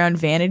centered around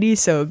vanity.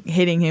 So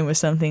hitting him with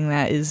something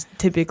that is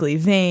typically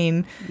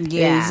vain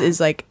is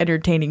like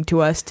entertaining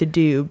to us to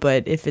do.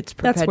 But if it's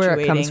perpetuating, that's where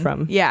it comes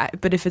from. Yeah,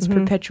 but if it's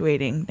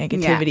perpetuating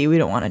negativity, we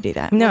don't want to do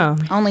that. No,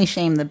 only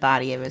shame the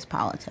body of his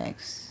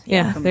politics.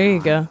 Yeah, there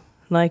you go.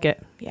 Like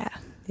it. Yeah.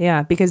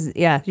 Yeah, because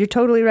you're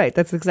totally right.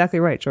 That's exactly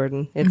right,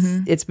 Jordan.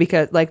 It's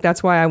because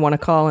that's why I want to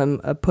call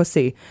him a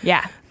pussy.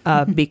 Yeah.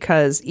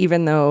 Because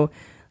even though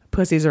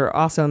pussies are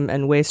awesome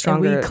and way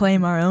stronger, and we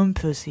claim our own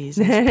pussies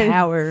as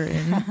power,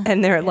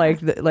 and they're like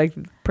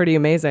pretty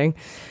amazing.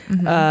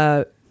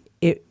 Mm-hmm.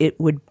 It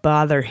would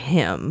bother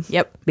him.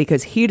 Yep.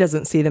 Because he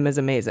doesn't see them as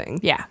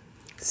amazing. Yeah.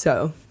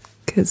 So.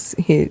 Because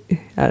I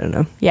don't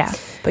know. Yeah.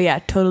 But yeah,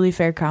 totally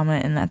fair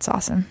comment, and that's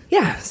awesome.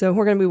 Yeah. So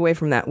we're going to be away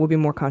from that. We'll be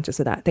more conscious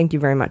of that. Thank you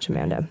very much,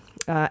 Amanda.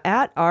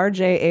 At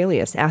RJ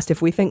Alias asked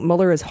if we think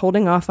Mueller is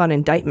holding off on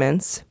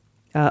indictments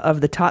of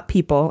the top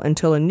people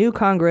until a new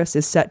Congress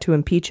is set to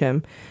impeach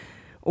him,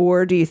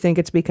 or do you think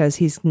it's because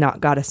he's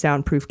not got a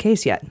soundproof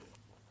case yet?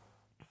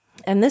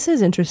 And this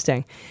is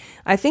interesting.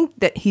 I think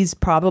that he's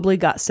probably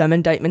got some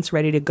indictments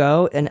ready to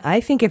go, and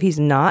I think if he's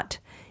not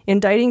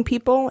indicting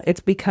people, it's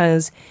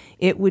because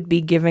it would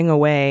be giving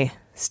away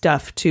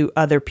stuff to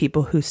other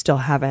people who still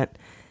haven't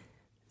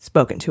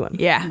spoken to him.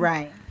 Yeah.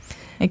 Right.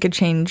 It could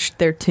change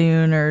their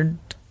tune or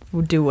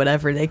do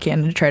whatever they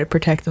can to try to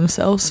protect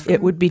themselves.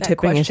 It would be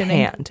tipping his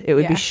hand. It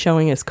would be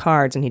showing his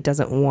cards, and he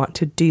doesn't want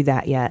to do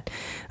that yet.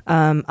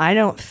 I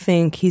don't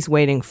think he's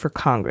waiting for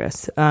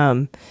Congress.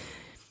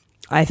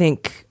 I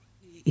think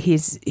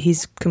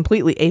he's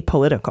completely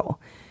apolitical.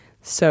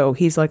 So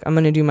he's like, I'm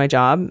going to do my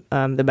job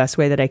the best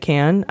way that I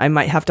can. I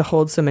might have to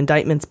hold some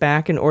indictments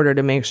back in order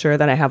to make sure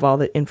that I have all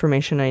the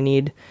information I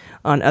need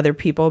on other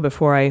people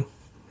before I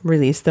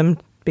release them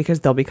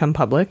because they'll become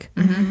public.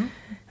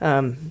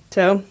 Mm-hmm.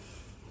 So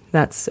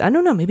that's, I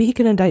don't know, maybe he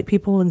can indict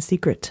people in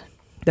secret.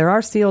 There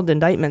are sealed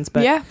indictments,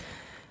 but,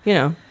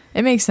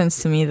 it makes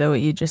sense to me, though,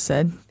 what you just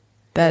said.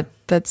 That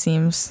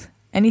seems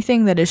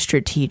Anything that is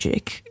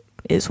strategic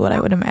is what I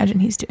would imagine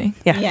he's doing.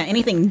 Yeah. Yeah,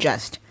 anything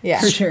just. Yeah.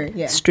 For sure.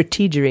 Yeah.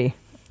 Strategery.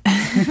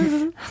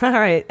 All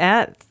right.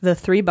 At the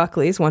Three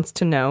Buckleys wants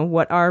to know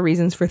what our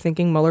reasons for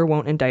thinking Mueller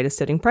won't indict a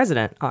sitting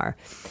president are.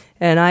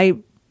 And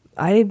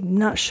I'm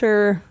not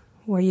sure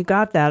where you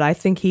got that. I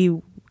think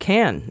he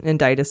can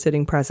indict a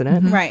sitting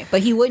president. Right.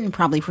 But he wouldn't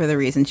probably for the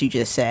reasons you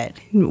just said.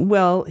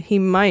 Well, he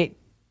might.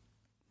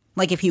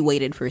 Like if he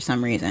waited for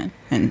some reason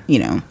and,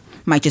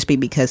 might just be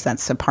because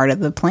that's a part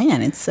of the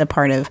plan. It's a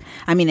part of,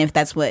 if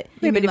that's what.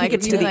 Yeah, but if he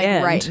gets to the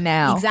end. Right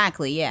now.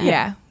 Exactly, yeah.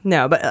 Yeah.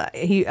 No, but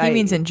he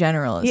means in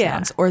general, it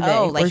sounds. Or they.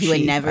 Oh, like or he would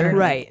she. never.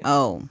 Right.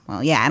 Oh,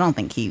 well, yeah, I don't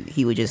think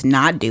he would just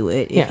not do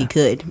it if he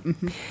could.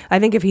 Mm-hmm. I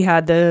think if he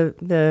had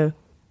the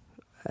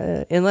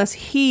unless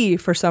he,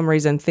 for some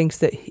reason, thinks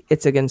that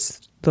it's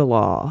against the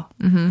law.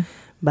 Mm-hmm.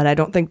 But I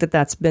don't think that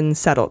that's been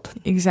settled.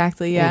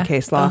 Exactly, yeah. In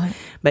case law.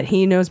 But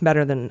he knows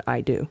better than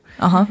I do.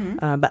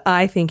 But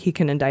I think he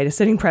can indict a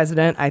sitting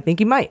president. I think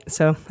he might.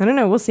 So, I don't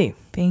know. We'll see.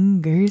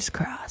 Fingers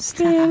crossed.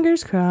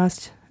 Fingers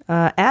crossed.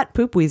 At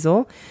Poop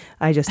Weasel,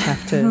 I just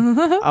have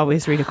to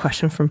always read a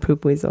question from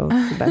Poop Weasel.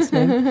 It's the best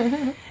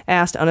name.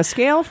 Asked, on a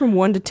scale from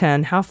 1 to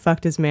 10, how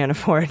fucked is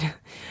Manafort?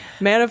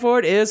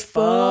 Manafort is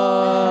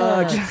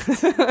fucked.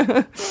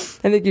 I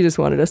think you just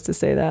wanted us to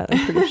say that.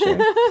 I'm pretty sure.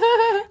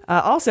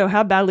 Also,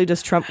 how badly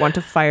does Trump want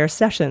to fire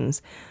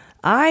Sessions?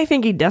 I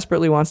think he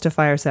desperately wants to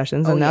fire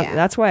Sessions. And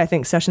that's why I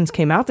think Sessions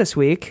came out this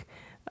week,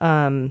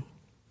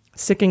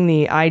 sicking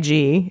the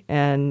IG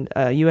and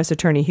U.S.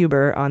 Attorney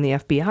Huber on the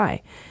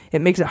FBI.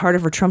 It makes it harder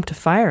for Trump to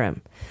fire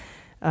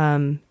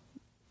him.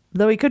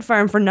 Though he could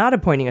fire him for not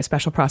appointing a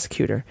special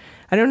prosecutor.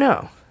 I don't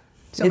know.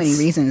 So many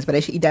reasons,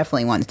 but he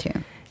definitely wants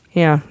to.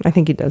 Yeah, I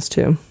think he does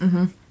too.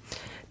 Mm-hmm.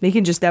 He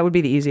can that would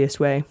be the easiest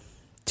way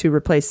to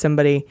replace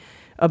somebody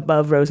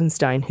above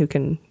Rosenstein who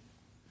can,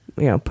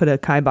 put a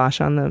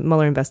kibosh on the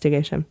Mueller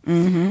investigation.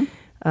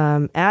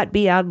 Mm-hmm. At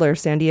B. Adler,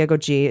 San Diego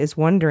G is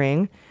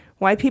wondering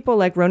why people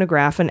like Rona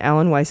Graff and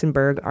Alan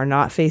Weissenberg are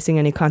not facing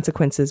any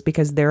consequences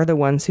because they're the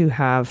ones who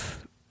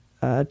have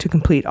to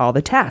complete all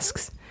the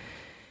tasks.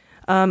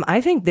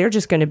 I think they're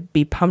just going to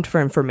be pumped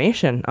for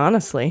information,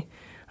 honestly.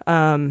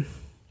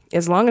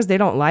 As long as they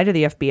don't lie to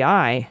the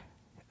FBI,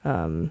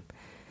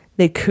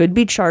 they could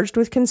be charged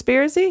with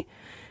conspiracy.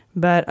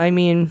 But I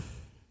don't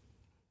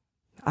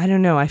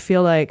know. I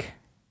feel like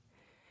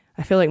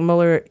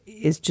Mueller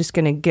is just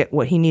going to get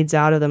what he needs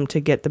out of them to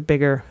get the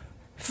bigger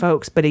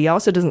folks. But he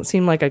also doesn't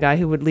seem like a guy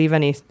who would leave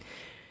any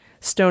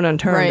stone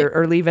unturned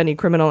or leave any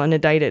criminal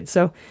unindicted.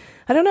 So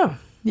I don't know.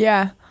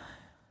 Yeah.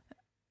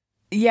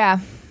 Yeah.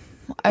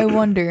 I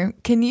wonder,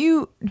 do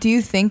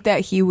you think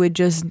that he would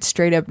just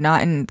straight up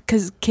not,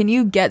 because can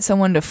you get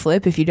someone to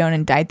flip if you don't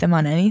indict them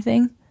on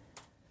anything?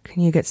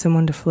 Can you get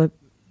someone to flip?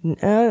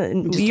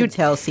 You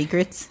tell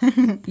secrets?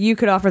 You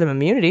could offer them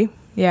immunity.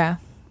 Yeah.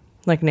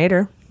 Like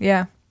Nader.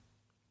 Yeah.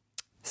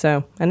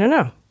 So, I don't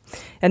know.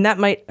 And that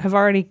might have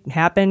already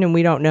happened and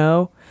we don't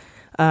know.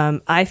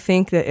 I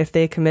think that if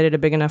they committed a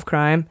big enough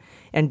crime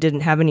and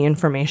didn't have any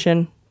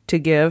information to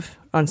give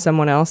on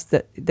someone else,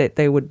 that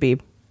they would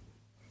be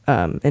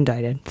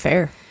indicted.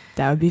 Fair.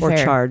 That would be fair. Or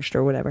charged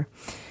or whatever.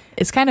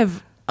 It's kind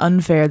of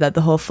unfair that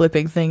the whole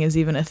flipping thing is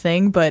even a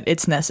thing, but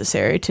it's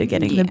necessary to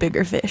getting the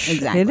bigger fish.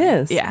 Exactly. It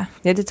is. Yeah.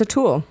 It's a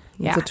tool.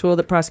 It's a tool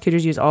that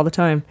prosecutors use all the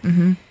time.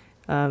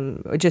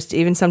 Mm-hmm. Just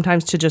even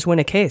sometimes to just win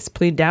a case,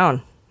 plead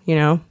down,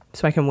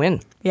 so I can win.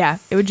 Yeah.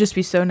 It would just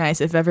be so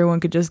nice if everyone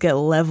could just get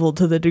leveled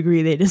to the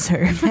degree they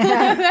deserve.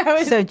 That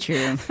was so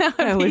true.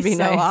 That would be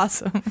so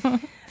nice.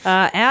 awesome.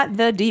 At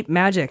The Deep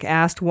Magic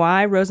asked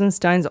why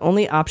Rosenstein's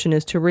only option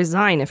is to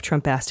resign if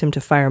Trump asked him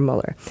to fire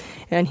Mueller.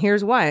 And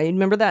here's why.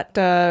 Remember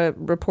that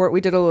report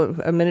we did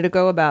a minute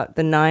ago about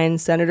the 9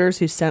 senators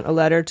who sent a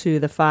letter to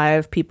the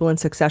 5 people in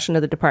succession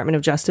of the Department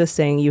of Justice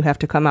saying you have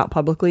to come out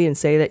publicly and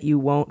say that you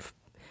won't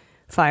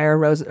fire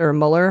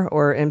Mueller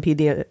or impede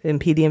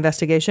the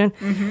investigation?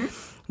 Mm-hmm.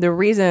 The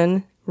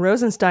reason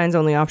Rosenstein's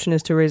only option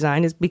is to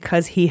resign is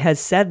because he has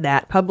said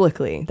that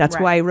publicly. That's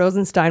why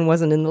Rosenstein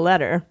wasn't in the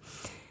letter.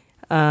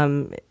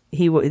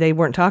 They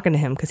weren't talking to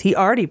him because he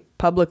already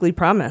publicly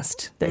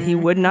promised that he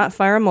would not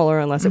fire Mueller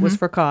unless it was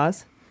for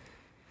cause.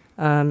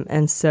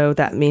 And so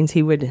that means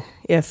he would,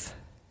 if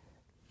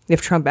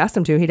Trump asked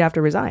him to, he'd have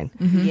to resign.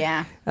 Mm-hmm.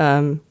 Yeah.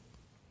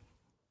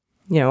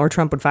 Or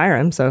Trump would fire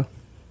him. So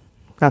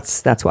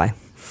that's why.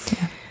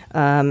 Yeah.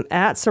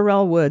 At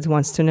Sorrel Woods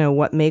wants to know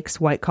what makes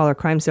white-collar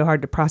crime so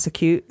hard to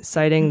prosecute,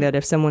 citing that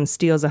if someone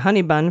steals a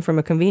honey bun from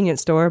a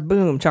convenience store,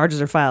 boom,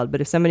 charges are filed.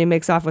 But if somebody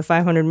makes off with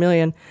 $500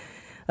 million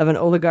of an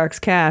oligarch's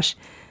cash,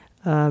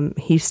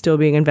 he's still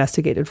being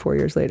investigated 4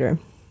 years later.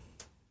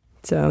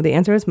 So the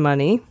answer is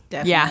money.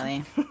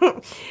 Definitely. Yeah.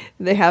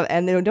 They have,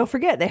 and don't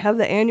forget, they have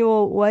the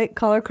annual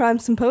white-collar crime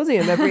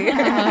symposium every year.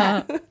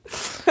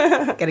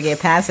 Gotta get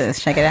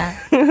passes. Check it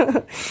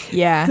out.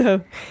 Yeah.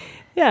 So,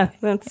 yeah,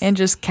 and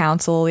just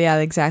counsel. Yeah,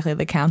 exactly.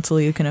 The counsel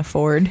you can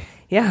afford.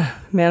 Yeah,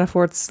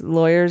 Manafort's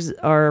lawyers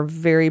are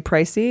very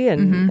pricey,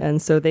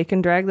 and so they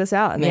can drag this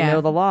out, and they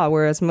know the law.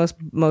 Whereas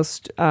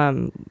most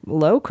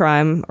low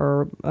crime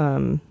or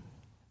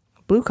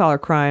blue collar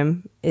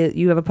crime,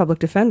 you have a public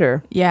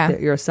defender Yeah. that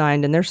you're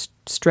assigned, and they're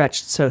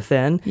stretched so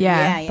thin.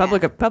 Yeah.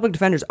 Public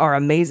defenders are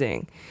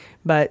amazing,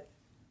 but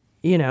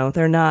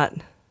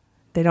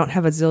they don't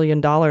have a zillion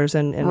dollars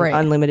and Right.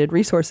 unlimited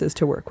resources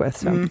to work with.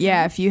 So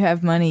Yeah, if you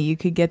have money, you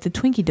could get the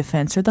Twinkie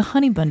defense or the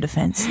honey bun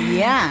defense.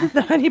 Yeah.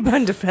 the honey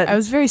bun defense. I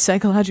was very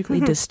psychologically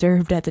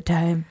disturbed at the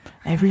time.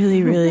 I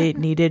really, really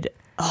needed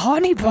a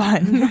honey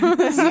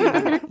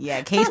bun.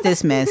 Yeah, case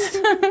dismissed.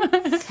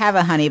 Have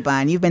a honey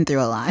bun. You've been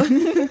through a lot.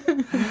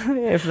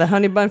 If the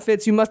honey bun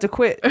fits, you must have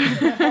quit.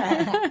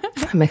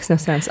 That makes no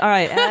sense. All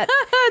right.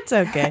 It's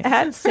okay.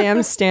 At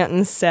Sam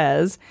Stanton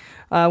says,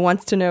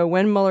 wants to know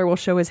when Mueller will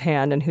show his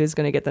hand and who's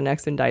going to get the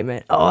next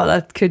indictment. Oh,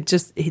 that could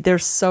just,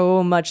 there's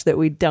so much that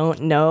we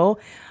don't know.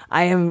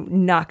 I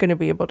am not going to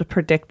be able to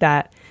predict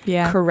that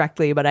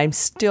correctly, but I'm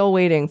still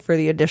waiting for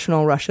the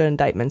additional Russia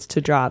indictments to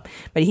drop.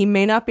 But he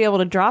may not be able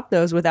to drop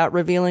those without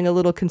revealing a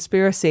little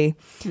conspiracy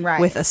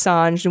with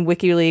Assange and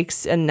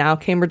WikiLeaks, and now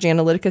Cambridge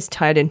Analytica's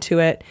tied into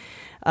it,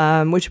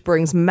 which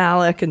brings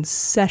Malik and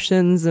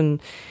Sessions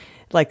and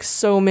like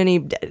so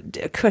many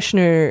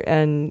Kushner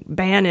and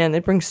Bannon.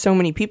 It brings so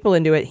many people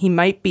into it. He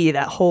might be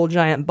that whole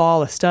giant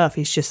ball of stuff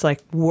he's just like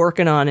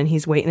working on, and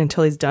he's waiting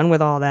until he's done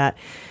with all that.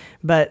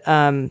 But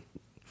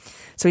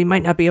so he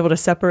might not be able to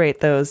separate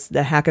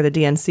the hack of the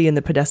DNC and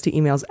the Podesta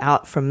emails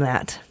out from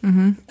that.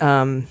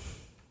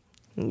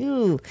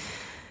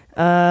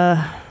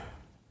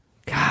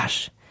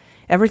 Gosh,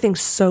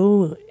 everything's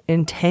so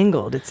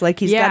entangled. It's like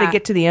he's got to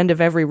get to the end of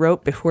every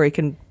rope before he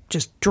can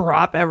just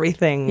drop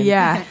everything.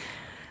 Yeah.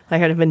 I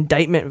kind of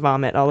indictment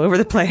vomit all over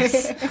the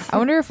place. I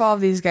wonder if all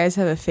of these guys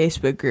have a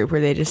Facebook group where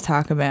they just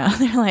talk about,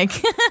 they're like,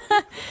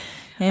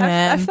 hey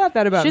man, I've thought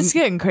that about shit's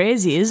getting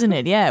crazy, isn't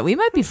it? Yeah, we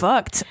might be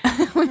fucked.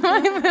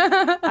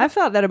 I've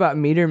thought that about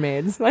meter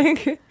maids.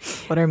 Like,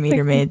 what are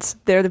meter maids?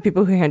 They're the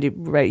people who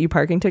write you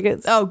parking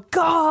tickets. Oh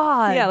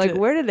God! Yeah, like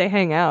where did they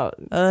hang out?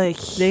 They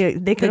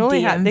can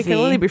only DMV. they can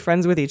only be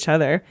friends with each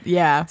other.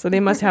 Yeah, so they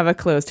must have a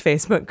closed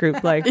Facebook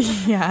group. Like,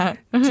 yeah,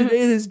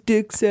 today this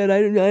dick said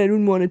I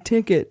didn't want a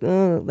ticket.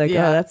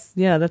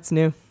 That's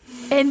new.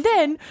 And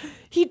then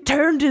he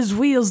turned his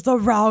wheels the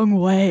wrong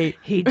way.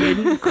 He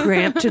didn't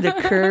cramp to the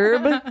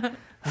curb.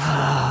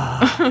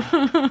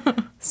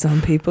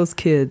 Some people's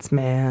kids,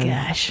 man.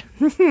 Gosh.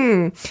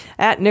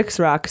 At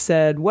Nixrock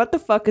said, "What the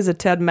fuck is a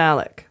Ted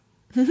Malik?"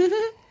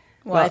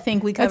 Well, I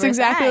think we covered that's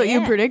exactly what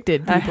you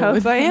predicted. I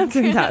hope I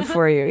answered that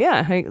for you.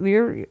 Yeah,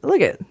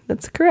 look at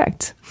that's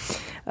correct.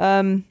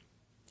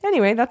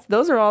 Anyway,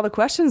 those are all the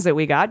questions that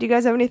we got. Do you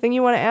guys have anything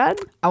you want to add?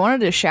 I wanted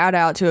to shout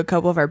out to a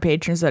couple of our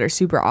patrons that are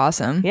super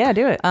awesome. Yeah,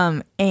 do it.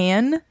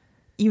 Anne,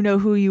 you know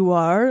who you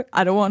are.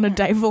 I don't want to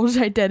divulge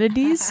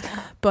identities,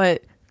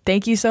 but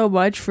thank you so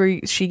much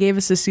she gave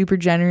us a super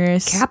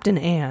generous Captain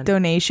Anne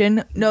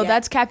donation. No,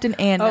 that's Captain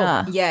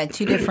Anna. Yeah,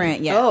 two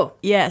different. Yeah. Oh,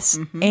 yes.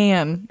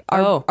 Anne.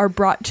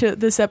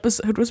 This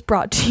episode was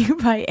brought to you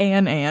by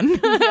Anne.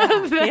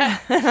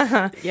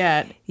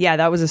 Yeah,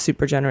 that was a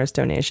super generous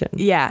donation.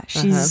 Yeah,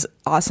 she's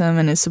awesome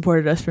and has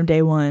supported us from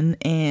day one.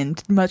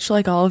 And much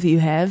like all of you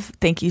have,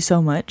 thank you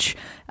so much.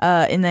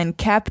 And then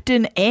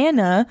Captain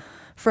Anna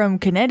from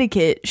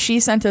Connecticut, she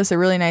sent us a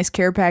really nice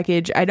care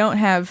package. I don't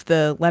have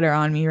the letter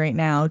on me right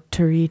now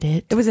to read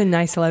it. It was a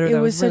nice letter, though.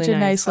 It was such really a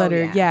nice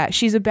letter. Oh, yeah.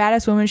 She's a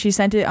badass woman. She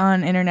sent it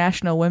on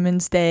International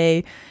Women's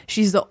Day.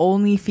 She's the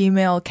only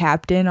female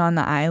captain on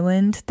the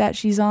island that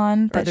she's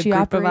on, Or that the she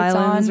group of operates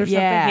islands on. or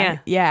something?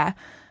 Yeah.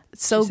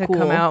 So She said, cool.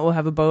 "Come out, we'll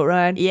have a boat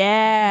ride."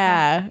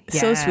 Yeah.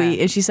 So Yeah. sweet.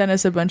 And she sent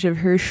us a bunch of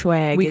her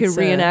swag. We could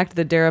reenact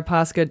the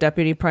Deripaska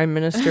Deputy Prime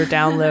Minister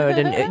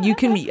download, and you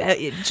can,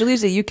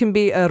 Jaleesa, you can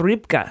be a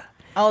Ripka.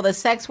 Oh, the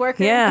sex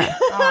worker? Yeah.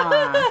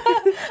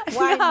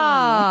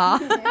 Why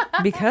me?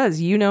 Because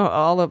you know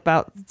all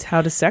about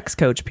how to sex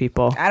coach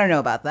people. I don't know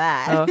about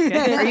that.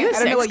 Okay. Are you a I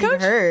don't know sex what you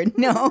coach? heard.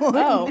 No.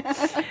 Oh,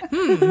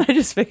 I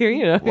just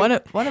figure, one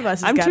of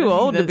us. Has I'm gotta too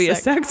old to the be a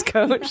sex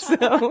coach,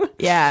 so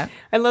Yeah.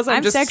 unless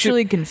I'm just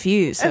sexually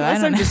confused. So I unless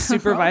don't I'm know. just That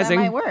supervising,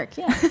 might work.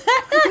 Yeah.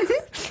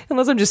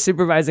 unless I'm just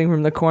supervising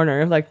from the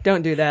corner, like,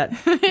 don't do that.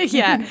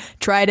 Yeah.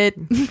 Tried it.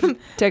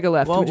 Take a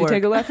left. Won't Would you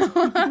take a left?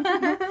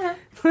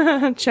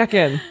 Check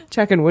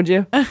in, would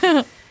you?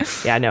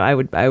 Yeah, no, I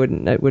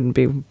wouldn't. That wouldn't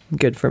be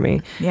good for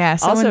me. Yeah.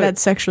 Someone Also-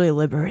 that's sexually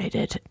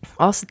liberated.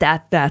 Also,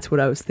 that's what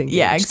I was thinking.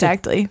 Yeah, Just a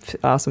exactly.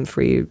 awesome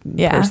free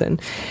Yeah. person.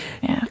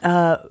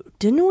 Yeah.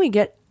 Didn't we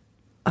get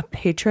a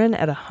patron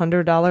at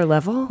 $100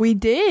 level? We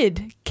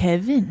did.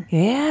 Kevin.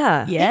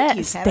 Yeah.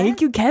 Yes. Kevin.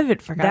 Thank you, Kevin.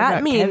 Forgot That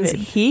about means Kevin.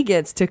 he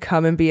gets to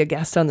come and be a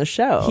guest on the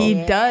show. He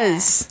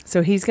does.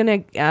 So he's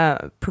going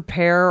to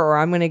prepare, or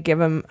I'm going to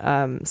give him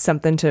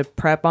something to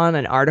prep on,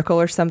 an article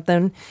or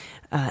something.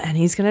 and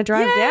he's going to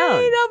drive Yay, down.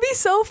 that'll be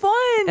so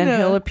fun. And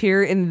he'll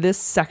appear in this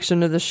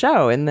section of the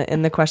show in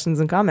the questions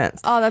and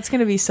comments. Oh, that's going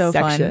to be so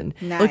section.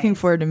 fun. Nice. Looking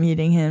forward to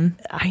meeting him.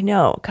 I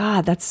know.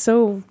 God, that's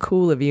so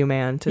cool of you,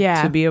 man,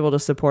 to be able to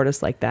support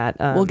us like that.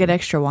 We'll get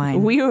extra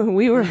wine.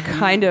 We were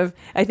kind of,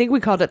 I think we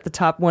called it the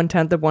top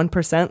 1/10 of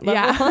 1% level.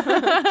 Yeah.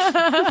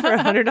 For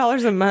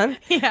 $100 a month.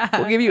 Yeah.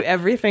 We'll give you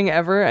everything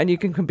ever and you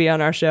can be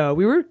on our show.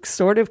 We were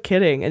sort of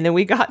kidding. And then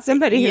we got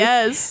somebody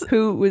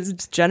who was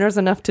generous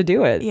enough to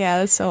do it. Yeah,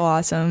 that's so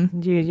awesome.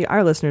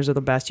 Our listeners are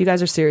the best. You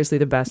guys are seriously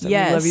the best.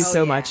 Yes. We love you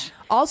so much.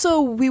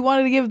 Also, we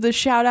wanted to give the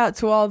shout out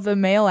to all the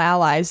male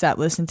allies that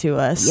listen to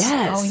us.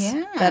 Yes. Oh,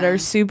 yeah. That are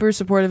super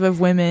supportive of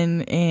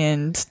women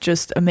and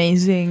just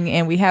amazing.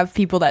 And we have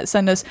people that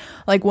send us,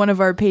 like one of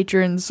our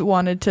patrons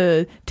wanted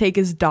to take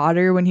his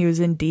daughter when he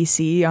was in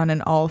DC on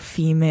an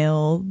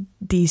all-female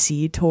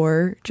DC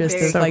tour, just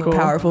Very of so like cool.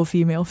 powerful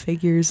female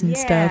figures and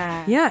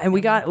stuff. Yeah, and we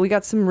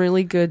got some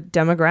really good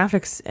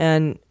demographics,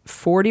 and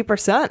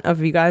 40%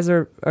 of you guys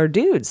are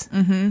dudes,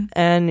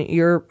 and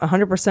you're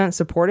 100%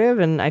 supportive,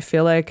 and I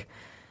feel like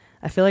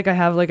I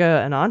have like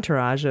an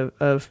entourage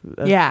of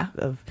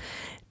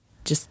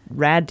just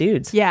rad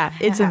dudes. Yeah,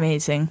 it's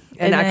amazing.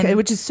 And then-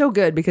 which is so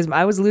good because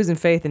I was losing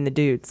faith in the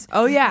dudes,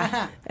 oh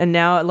yeah, and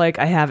now like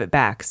I have it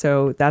back.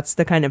 So that's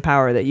the kind of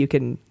power that you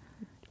can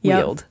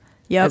wield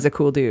as a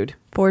cool dude.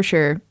 for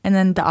sure. And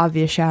then the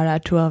obvious shout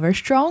out to all of our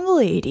strong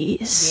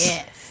ladies.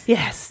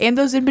 Yes. And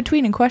those in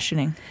between and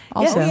questioning.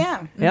 Also. Oh,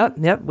 yeah.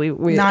 Yep. We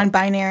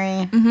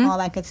Non-binary, all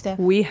that good stuff.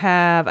 we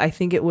have, I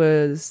think it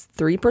was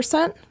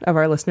 3% of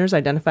our listeners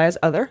identify as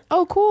other,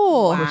 Oh,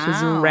 cool. which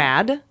is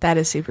rad That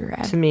is super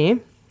rad. to me.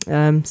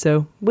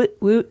 So woot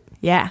woot.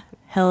 Yeah.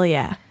 Hell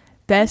yeah.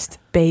 Best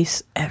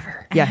bass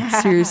ever.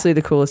 Yeah, seriously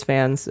the coolest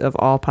fans of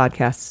all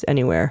podcasts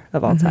anywhere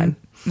of all time.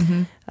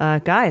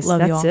 Guys, Love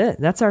that's y'all. it.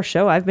 That's our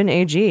show. I've been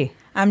AG.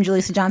 I'm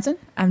Julissa Johnson.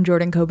 I'm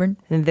Jordan Coburn.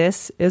 And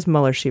this is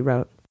Mueller, She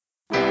Wrote.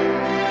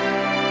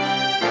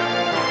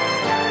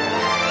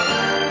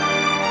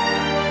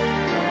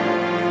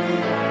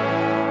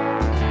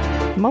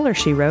 Mueller,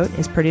 She Wrote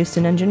is produced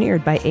and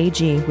engineered by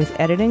AG with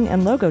editing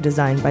and logo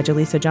design by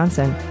Julissa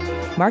Johnson.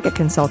 Market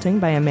consulting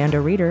by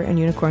Amanda Reeder and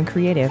Unicorn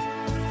Creative.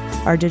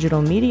 Our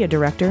digital media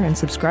director and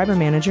subscriber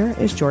manager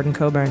is Jordan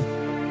Coburn.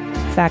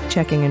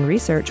 Fact-checking and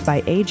research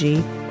by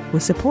AG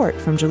with support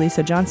from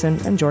Julissa Johnson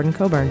and Jordan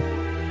Coburn.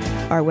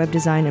 Our web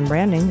design and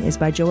branding is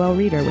by Joelle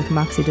Reeder with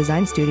Moxie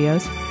Design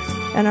Studios,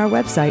 and our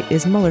website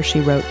is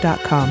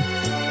MullerSheWrote.com.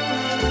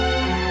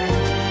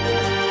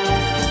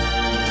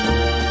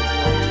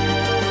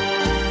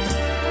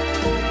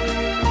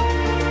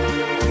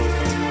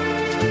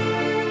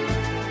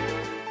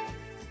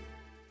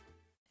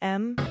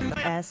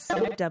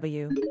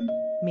 MSW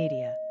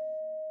Media.